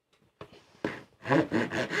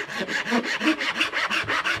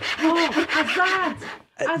 Oh, Azad!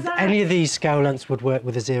 Any of these scale lengths would work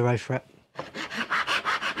with a 0 fret.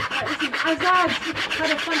 Listen, Azad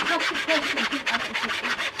had a fantastic question.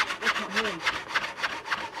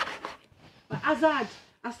 Azad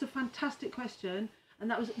asked a fantastic question, and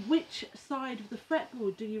that was, which side of the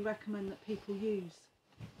fretboard do you recommend that people use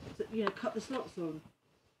to, you know, cut the slots on?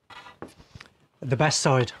 The best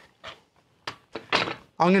side.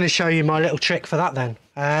 I'm going to show you my little trick for that then.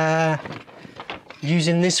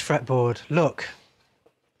 Using this fretboard. Look,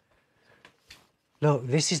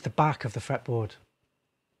 this is the back of the fretboard.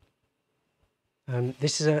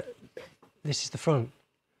 This is the front.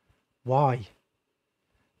 Why?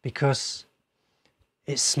 Because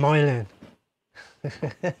it's smiling.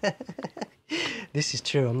 This is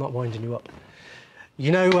true, I'm not winding you up.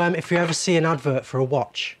 You know, if you ever see an advert for a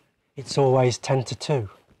watch, it's always 10 to 2,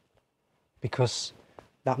 because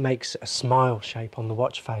that makes a smile shape on the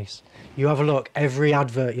watch face. You have a look, every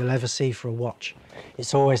advert you'll ever see for a watch,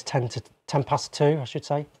 it's always 10 past 2, I should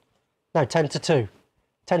say. No, 10 to 2.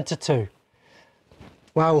 10 to 2.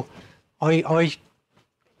 Well, I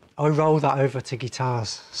roll that over to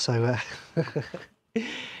guitars, so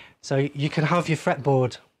so you can have your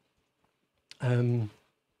fretboard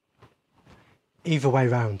either way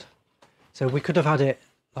round. So we could have had it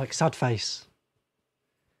like sad face.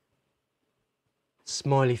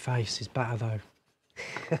 Smiley face is better though.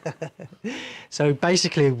 So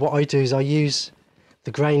basically what I do is I use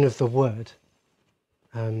the grain of the wood.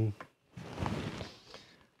 I'll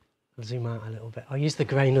zoom out a little bit. I use the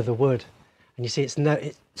grain of the wood, and you see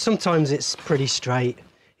sometimes it's pretty straight,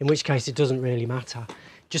 in which case it doesn't really matter.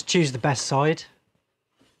 Just choose the best side,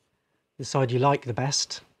 the side you like the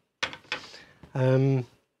best.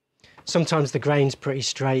 Sometimes the grain's pretty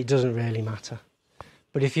straight, it doesn't really matter.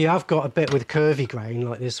 But if you have got a bit with curvy grain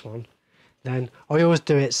like this one, then I always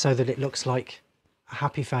do it so that it looks like a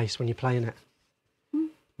happy face when you're playing it,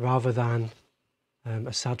 rather than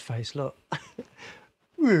a sad face. Look.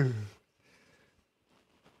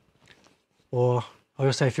 Or I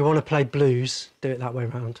always say, if you want to play blues, do it that way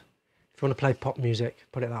around. If you want to play pop music,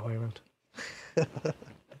 put it that way around.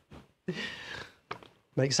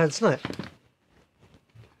 Makes sense, doesn't it?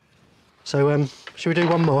 So, should we do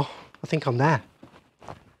one more? I think I'm there.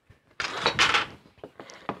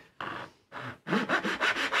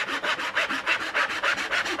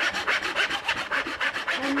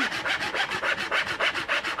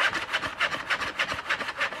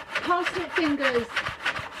 Parsnip Fingers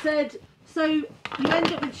said, so you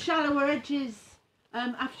end up with shallower edges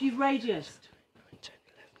after you've radiused. 10,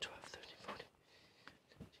 11, 12, 13,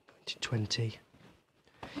 14, 20.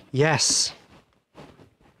 Yes.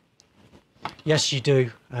 Yes, you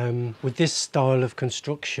do. With this style of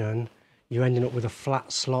construction, you're ending up with a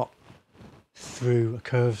flat slot through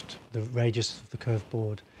the radius of the curved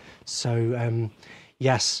board. So,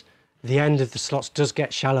 yes, the end of the slots does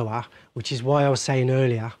get shallower, which is why I was saying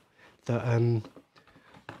earlier that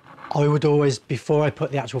I would always, before I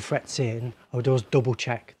put the actual frets in, I would always double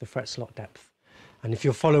check the fret slot depth. And if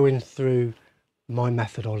you're following through my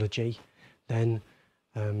methodology, then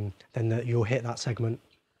you'll hit that segment.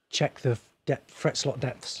 Check the fret slot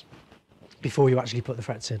depths before you actually put the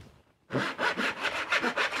frets in.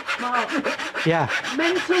 Mark, Yeah.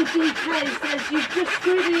 Mental DK says, you've just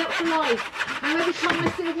screwed me up for life. Now every time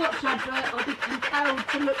I see a watch advert, I'll be compelled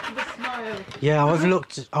to look for the smile. Yeah,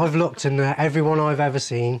 I've looked, and everyone I've ever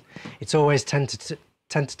seen, it's always 10 to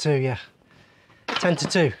 2, yeah. 10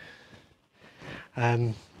 to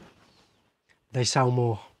 2. They sell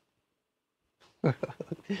more.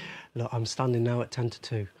 Look, I'm standing now at 10 to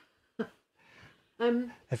 2.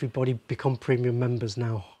 Everybody become premium members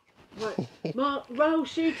now. Right. Mark, Raoul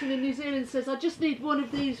Shooting in New Zealand says, I just need one of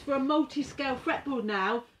these for a multi-scale fretboard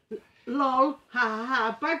now. Lol, ha ha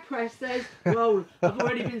ha. BagPress says, roll. I've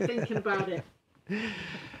already been thinking about it.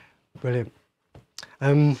 Brilliant.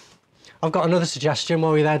 I've got another suggestion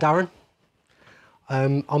while you're there, Darren.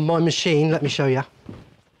 On my machine, let me show you.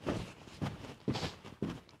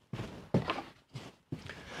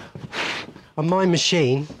 On my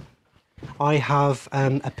machine, I have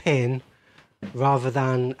a pin rather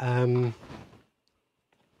than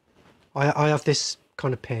I have this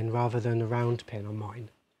kind of pin rather than a round pin on mine.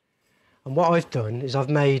 And what I've done is I've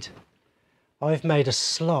made a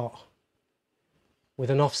slot with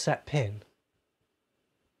an offset pin,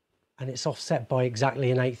 and it's offset by exactly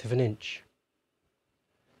 1/8 of an inch.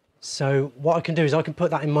 So what I can do is I can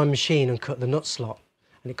put that in my machine and cut the nut slot,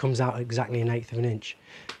 and it comes out exactly 1/8 of an inch.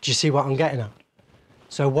 Do you see what I'm getting at?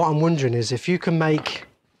 So what I'm wondering is if you can make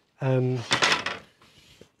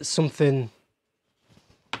something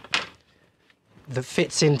that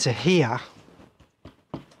fits into here,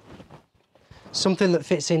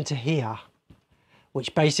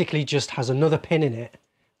 which basically just has another pin in it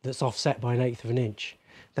that's offset by 1/8 of an inch,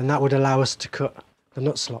 then that would allow us to cut the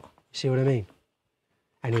nut slot. You see what I mean?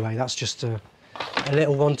 Anyway, that's just a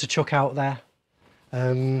little one to chuck out there.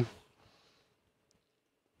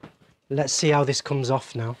 Let's see how this comes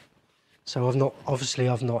off now. So I've not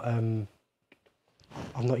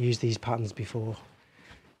used these patterns before.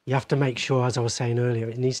 You have to make sure, as I was saying earlier,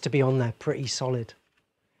 it needs to be on there pretty solid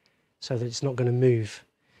so that it's not going to move.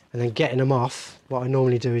 And then getting them off, what I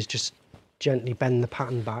normally do is just gently bend the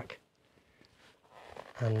pattern back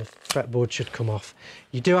and the fretboard should come off.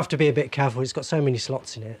 You do have to be a bit careful. It's got so many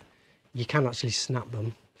slots in it. You can actually snap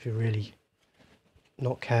them if you're really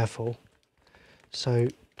not careful. So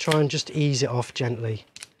try and just ease it off gently.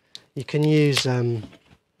 You can use,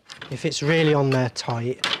 if it's really on there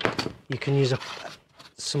tight, you can use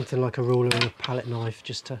something like a ruler and a palette knife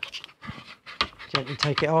just to gently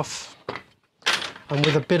take it off. And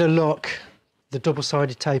with a bit of luck, the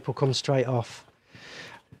double-sided tape will come straight off.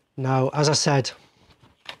 Now, as I said,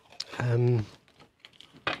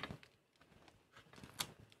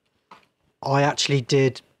 I actually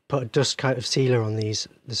did put a dust coat of sealer on these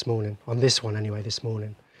this morning, on this one anyway, this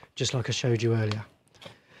morning, just like I showed you earlier.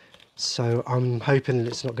 So I'm hoping that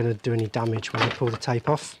it's not going to do any damage when I pull the tape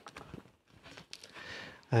off.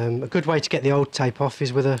 A good way to get the old tape off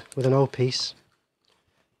is with an old piece.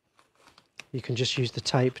 You can just use the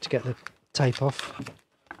tape to get the tape off.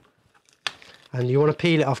 And you want to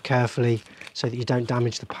peel it off carefully so that you don't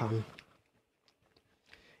damage the pattern.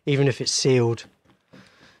 Even if it's sealed,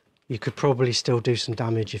 you could probably still do some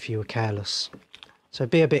damage if you were careless. So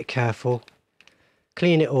be a bit careful.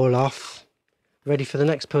 Clean it all off. Ready for the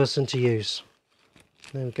next person to use.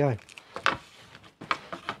 There we go.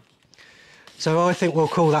 So I think we'll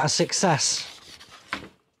call that a success.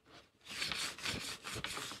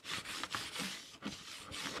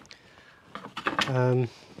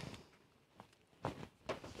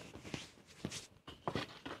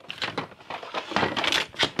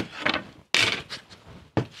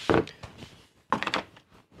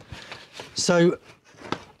 So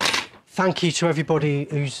thank you to everybody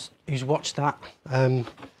who's watched that.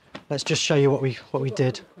 Let's just show you what we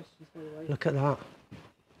did. Look at that.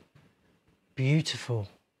 Beautiful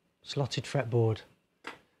slotted fretboard.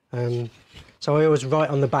 So I always write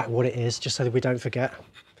on the back what it is, just so that we don't forget.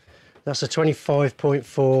 That's a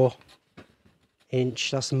 25.4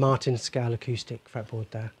 inch, that's the Martin scale acoustic fretboard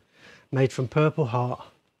there. Made from Purple Heart.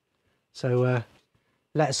 So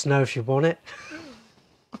let us know if you want it.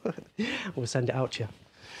 We'll send it out to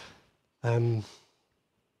you.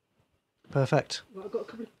 Perfect. Well, I've got a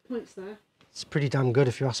couple of points there. It's pretty damn good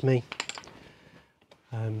if you ask me.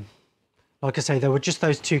 Like I say, there were just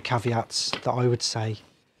those two caveats that I would say.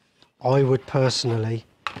 I would personally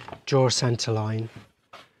draw a centre line,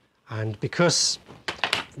 and because,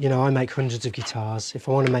 you know, I make hundreds of guitars, if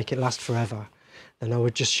I want to make it last forever, then I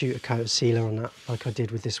would just shoot a coat of sealer on that, like I did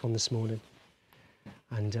with this one this morning.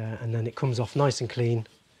 And then it comes off nice and clean.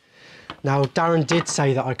 Now, Darren did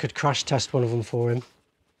say that I could crash test one of them for him,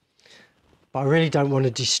 but I really don't want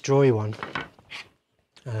to destroy one.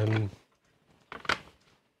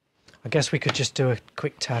 I guess we could just do a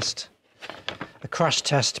quick test, a crash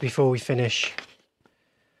test before we finish.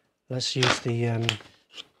 Let's use the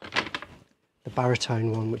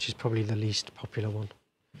baritone one, which is probably the least popular one.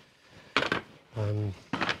 I'm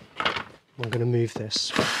going to move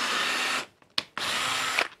this.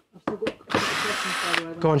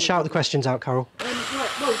 Go on, shout the questions out, Carol. Right,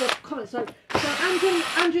 well, the comments. So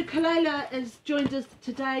Andrew Kalala has joined us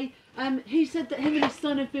today. He said that him and his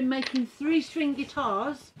son have been making 3-string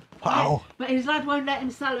guitars. Wow. But his lad won't let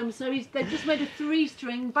him sell them, so they've just made a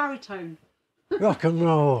 3-string baritone. Rock and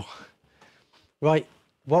roll. Right,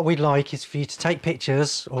 what we'd like is for you to take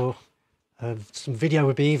pictures, or some video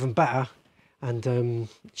would be even better, and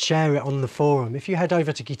share it on the forum. If you head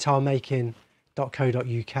over to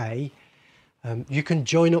bagbpress.co.uk. You can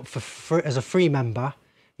join up for free, as a free member.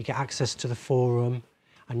 You get access to the forum,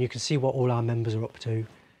 and you can see what all our members are up to.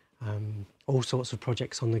 All sorts of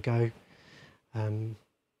projects on the go.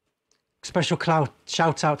 Special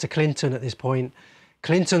shout out to Clinton at this point.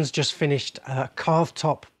 Clinton's just finished Carved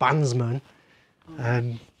Top Bandsman.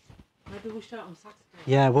 Maybe we'll show it on Saturday.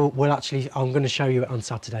 Yeah, we'll actually, I'm going to show you it on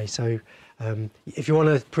Saturday. So if you want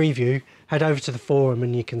a preview, head over to the forum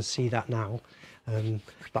and you can see that now.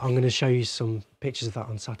 But I'm going to show you some pictures of that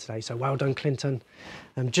on Saturday. So well done, Clinton.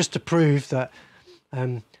 Just to prove that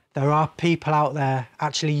there are people out there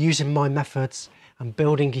actually using my methods and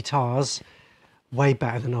building guitars way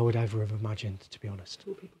better than I would ever have imagined, to be honest.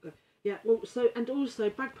 Cool people go. Yeah, well, also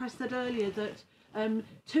BagPress said earlier that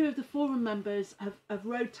 2 of the forum members have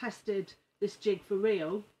road tested this jig for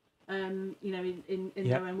real, you know, in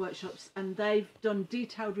their own workshops, and they've done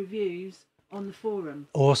detailed reviews on the forum.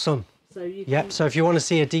 Awesome. So you so if you want to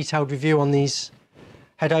see a detailed review on these,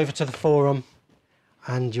 head over to the forum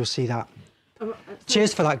and you'll see that.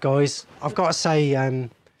 Cheers for that, guys. I've got to say,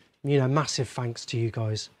 you know, massive thanks to you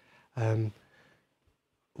guys.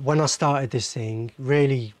 When I started this thing,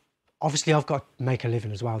 really, obviously I've got to make a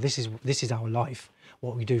living as well. This is our life,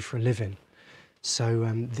 what we do for a living. So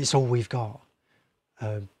this is all we've got.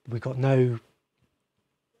 We've got no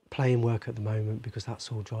playing work at the moment because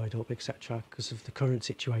that's all dried up, etc., because of the current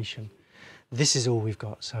situation. This is all we've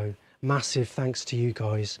got. So massive thanks to you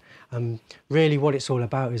guys. Really what it's all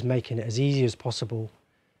about is making it as easy as possible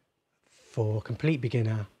for a complete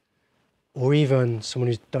beginner or even someone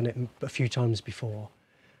who's done it a few times before.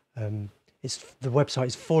 The website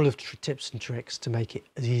is full of tips and tricks to make it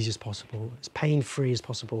as easy as possible, as pain-free as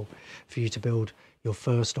possible for you to build your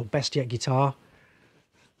first or best yet guitar.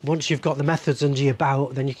 Once you've got the methods under your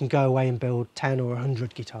belt, then you can go away and build 10 or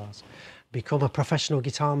 100 guitars. Become a professional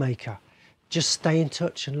guitar maker. Just stay in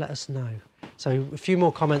touch and let us know. So a few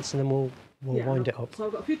more comments and then we'll wind it up. So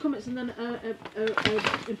I've got a few comments and then an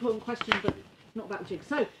important question, but not about jig.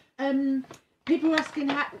 So people are asking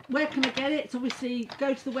where can I get it? So obviously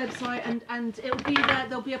go to the website and it'll be there.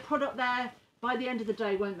 There'll be a product there by the end of the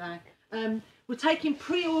day, won't there? We're taking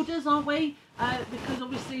pre-orders, aren't we? Because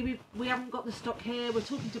obviously we haven't got the stock here. We're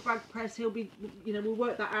talking to BagPress. He'll be, you know, we'll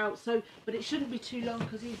work that out. So, but it shouldn't be too long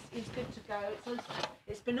because he's good to go. So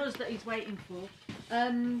it's been us that he's waiting for.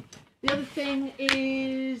 The other thing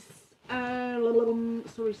is,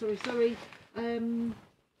 sorry.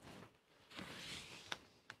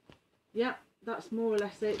 Yeah, that's more or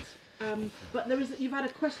less it. But you've had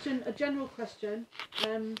a question, a general question,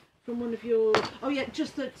 from one of your. Oh yeah,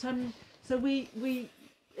 just that. So it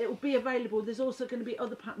will be available. There's also going to be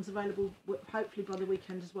other patterns available, hopefully by the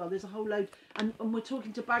weekend as well. There's a whole load, and we're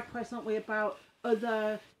talking to BagPress, aren't we, about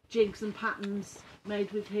other jigs and patterns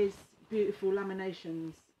made with his beautiful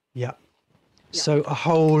laminations. Yeah. So a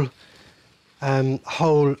whole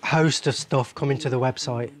host of stuff coming to the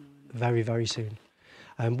website very, very soon.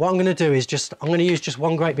 What I'm going to do is I'm going to use just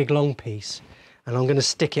one great big long piece, and I'm going to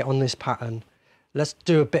stick it on this pattern. Let's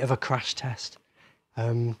do a bit of a crash test.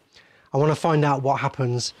 I want to find out what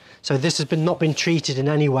happens. So this has not been treated in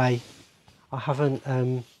any way. I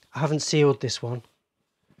haven't sealed this one.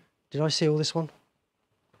 Did I seal this one?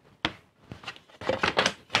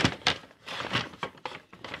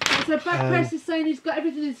 So BagPress is saying he's got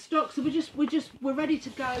everything in stock, so we're ready to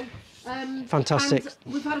go. Fantastic. And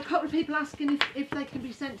we've had a couple of people asking if they can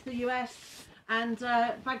be sent to the US, and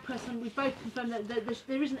BagPress and we've both confirmed that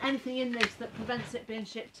there isn't anything in this that prevents it being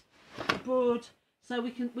shipped abroad. So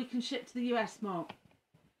we can ship to the US, Mark,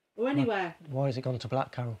 or anywhere. Why has it gone to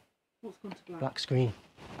black, Carol? What's gone to black? Black screen.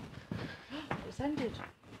 It's ended.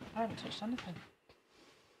 I haven't touched anything.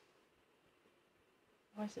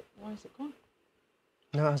 Why is it gone?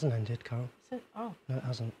 No, it hasn't ended, Carol. Oh. No, it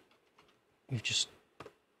hasn't. You've just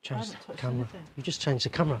changed the camera. Anything. You just changed the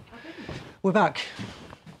camera. I didn't. We're back.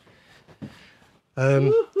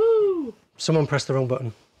 Someone pressed the wrong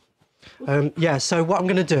button. Yeah, so what I'm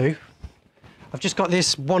going to do, I've just got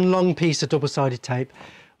this one long piece of double-sided tape.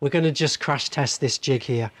 We're going to just crash test this jig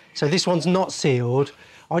here. So this one's not sealed.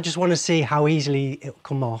 I just want to see how easily it'll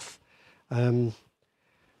come off, to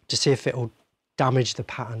see if it'll damage the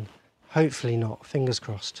pattern. Hopefully not, fingers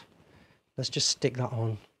crossed. Let's just stick that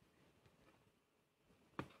on.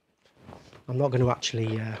 I'm not going to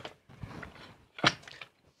actually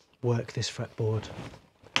work this fretboard.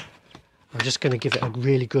 I'm just going to give it a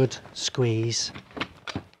really good squeeze.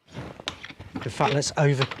 In fact, let's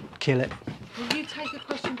overkill it. Will you take a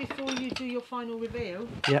question before you do your final reveal?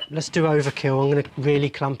 Yep, let's do overkill. I'm going to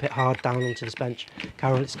really clamp it hard down onto this bench.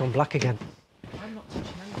 Carol, it's gone black again. I'm not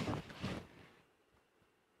touching anything.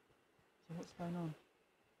 what's going on?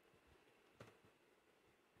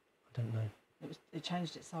 I don't know. It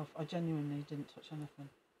changed itself. I genuinely didn't touch anything.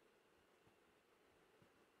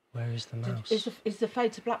 Where is the mouse? Is the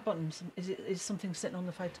fade to black button? Is something sitting on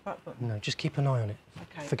the fade to black button? No, just keep an eye on it.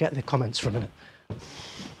 Okay. Forget the comments for a minute.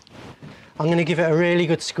 I'm going to give it a really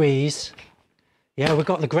good squeeze. Yeah, we've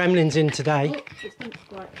got the gremlins in today. Oh, it's done.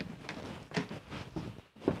 Right.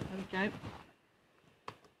 There we go.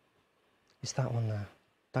 It's that one there.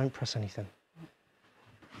 Don't press anything.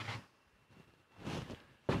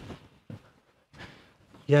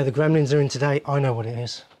 Yeah, the gremlins are in today. I know what it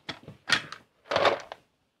is.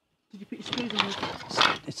 Did you put your screws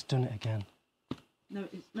on? It's done it again. No,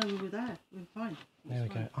 we were there. We were fine. There we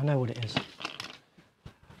go. I know what it is.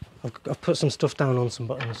 I've put some stuff down on some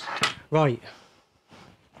buttons. Right.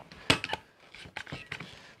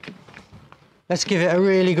 Let's give it a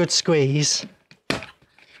really good squeeze,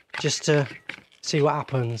 just to see what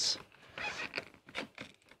happens.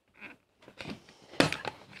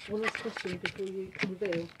 One last question before you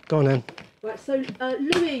reveal. Go on then. Right, so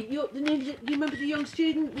Louis, you remember the young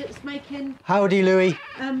student that's making? Howdy, Louis.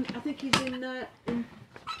 I think he's in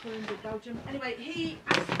Belgium. Anyway, he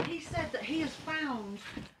said that he has found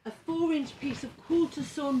a 4-inch piece of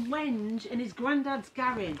quarter-sawn wenge in his granddad's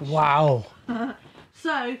garage. Wow.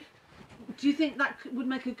 So, do you think that would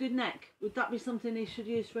make a good neck? Would that be something he should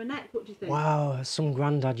use for a neck? What do you think? Wow, that's some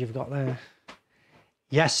granddad you've got there.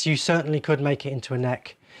 Yes, you certainly could make it into a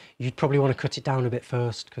neck. You'd probably want to cut it down a bit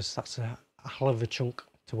first because that's a hell of a chunk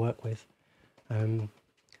to work with.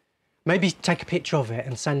 Maybe take a picture of it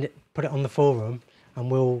and put it on the forum, and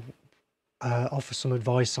we'll offer some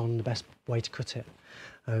advice on the best way to cut it.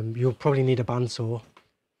 You'll probably need a bandsaw.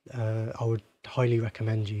 I would highly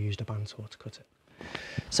recommend you use a bandsaw to cut it.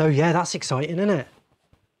 So yeah, that's exciting, isn't it?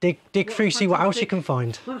 Dig through, see what else you can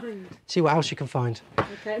find. See what else you can find.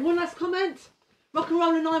 Okay, and one last comment. Rock and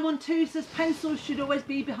Roller 912 says pencils should always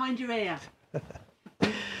be behind your ear.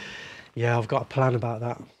 Yeah, I've got a plan about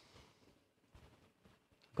that.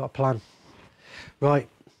 I've got a plan. Right,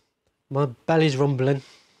 my belly's rumbling,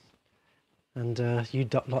 and you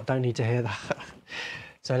lot don't need to hear that.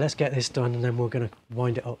 So let's get this done, and then we're going to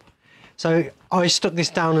wind it up. So I stuck this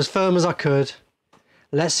down as firm as I could.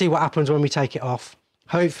 Let's see what happens when we take it off.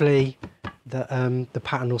 Hopefully the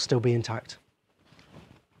pattern will still be intact.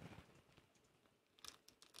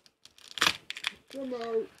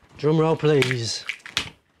 Drum roll, please.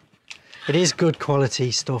 It is good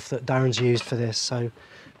quality stuff that Darren's used for this, so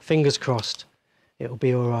fingers crossed it'll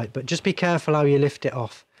be all right. But just be careful how you lift it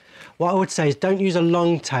off. What I would say is don't use a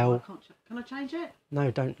long tail. Can I change it?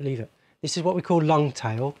 No, don't leave it. This is what we call long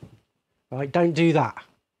tail. Right? Don't do that.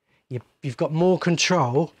 You've got more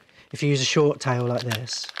control if you use a short tail like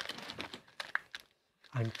this.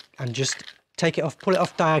 And just take it off, pull it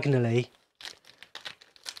off diagonally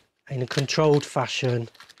in a controlled fashion.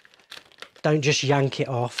 Don't just yank it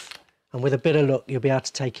off. And with a bit of luck, you'll be able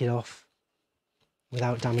to take it off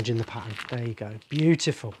without damaging the pattern. There you go.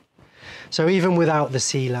 Beautiful. So even without the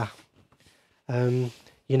sealer,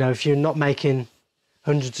 you know, if you're not making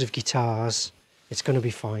hundreds of guitars, it's going to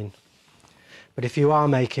be fine. But if you are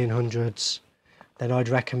making hundreds, then I'd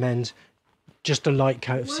recommend just a light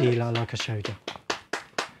coat of sealer like I showed you.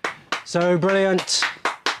 So brilliant.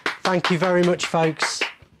 Thank you very much, folks,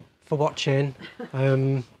 for watching.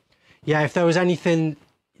 Yeah, if there was anything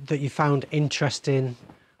that you found interesting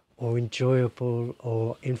or enjoyable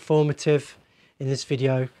or informative in this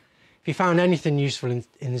video, if you found anything useful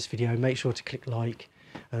in this video, make sure to click like,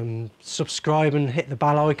 subscribe and hit the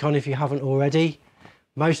bell icon if you haven't already.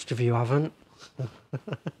 Most of you haven't.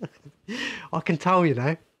 I can tell, you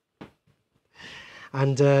know.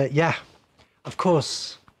 And yeah, of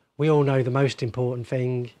course, we all know the most important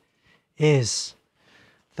thing is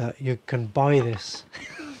that you can buy this.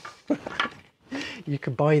 You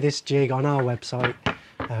can buy this jig on our website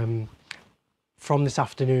from this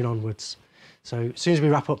afternoon onwards. So as soon as we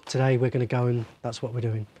wrap up today, we're going to go, and that's what we're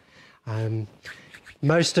doing.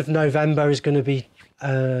 Most of November is going to be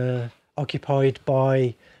occupied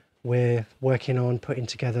by, we're working on putting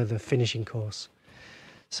together the finishing course.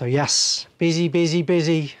 So yes, busy, busy,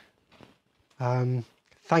 busy.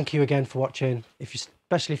 Thank you again for watching,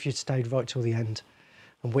 especially if you stayed right till the end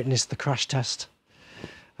and witnessed the crash test.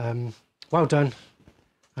 Well done.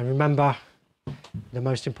 And remember, the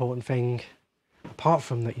most important thing, apart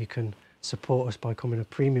from that, you can support us by becoming a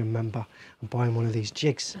premium member and buying one of these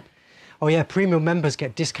jigs. Oh yeah, premium members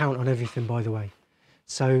get discount on everything, by the way.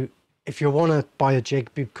 So if you want to buy a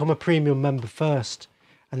jig, become a premium member first,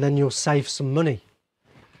 and then you'll save some money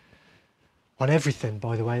on everything,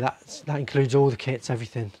 by the way. That includes all the kits,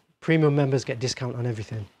 everything. Premium members get discount on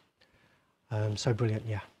everything. So brilliant,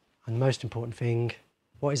 yeah. And the most important thing,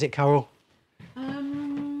 what is it, Carol?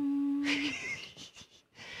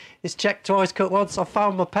 It's checked twice, cut once. I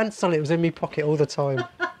found my pencil, it was in my pocket all the time.